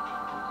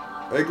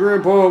 Hey,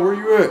 Grandpa, where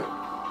you at?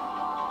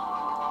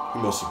 He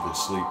must have been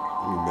asleep.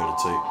 Let me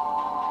meditate.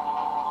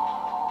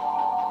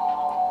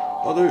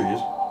 Oh, there he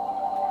is.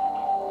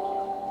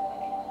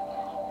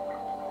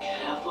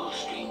 Careful,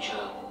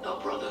 stranger. The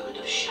Brotherhood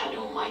of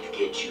Shadow might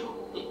get you.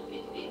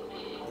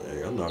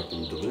 Hey, I knocked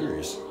him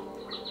delirious.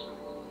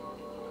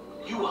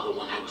 You are the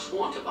one I was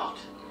warned about.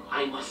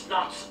 I must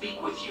not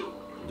speak with you.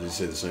 Did he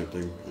say the same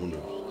thing? I wonder,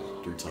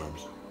 3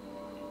 times.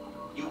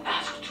 You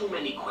ask too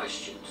many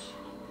questions.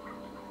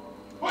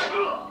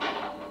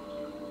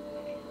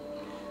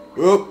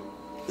 Well,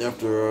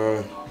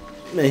 after,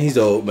 Man, he's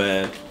old,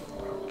 man.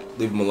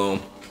 Leave him alone.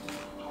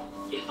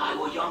 If I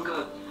were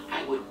younger,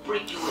 I would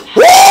break you in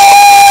half.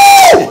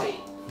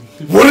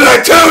 What did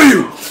I tell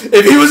you?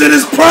 If he was in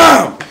his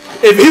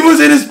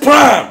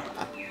prime,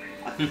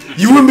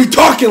 you wouldn't be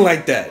talking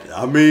like that.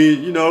 I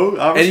mean, you know.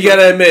 And you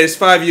gotta admit, it's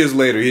 5 years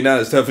later. He's not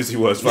as tough as he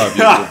was 5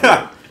 years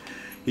before.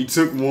 He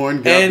took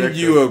one. And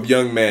you're a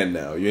young man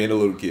now. You ain't a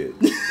little kid.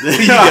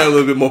 You got a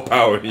little bit more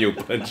power in your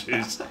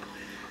punches.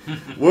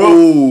 Well,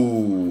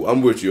 ooh,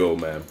 I'm with you,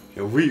 old man.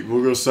 And we're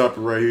gonna stop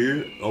it right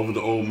here over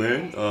the old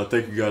man.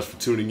 Thank you guys for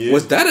tuning in.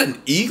 Was that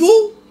an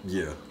eagle?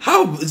 Yeah.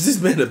 How is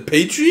this man a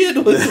patriot?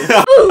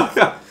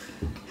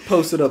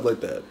 Post it up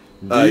like that.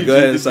 All right, go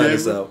ahead and sign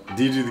us out.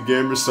 DJ the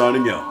Gamer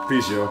signing out.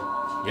 Peace,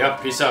 y'all.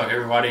 Yep, peace out,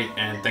 everybody,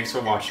 and thanks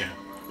for watching.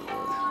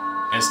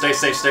 And stay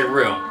safe, stay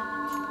real.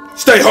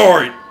 Stay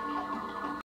hard.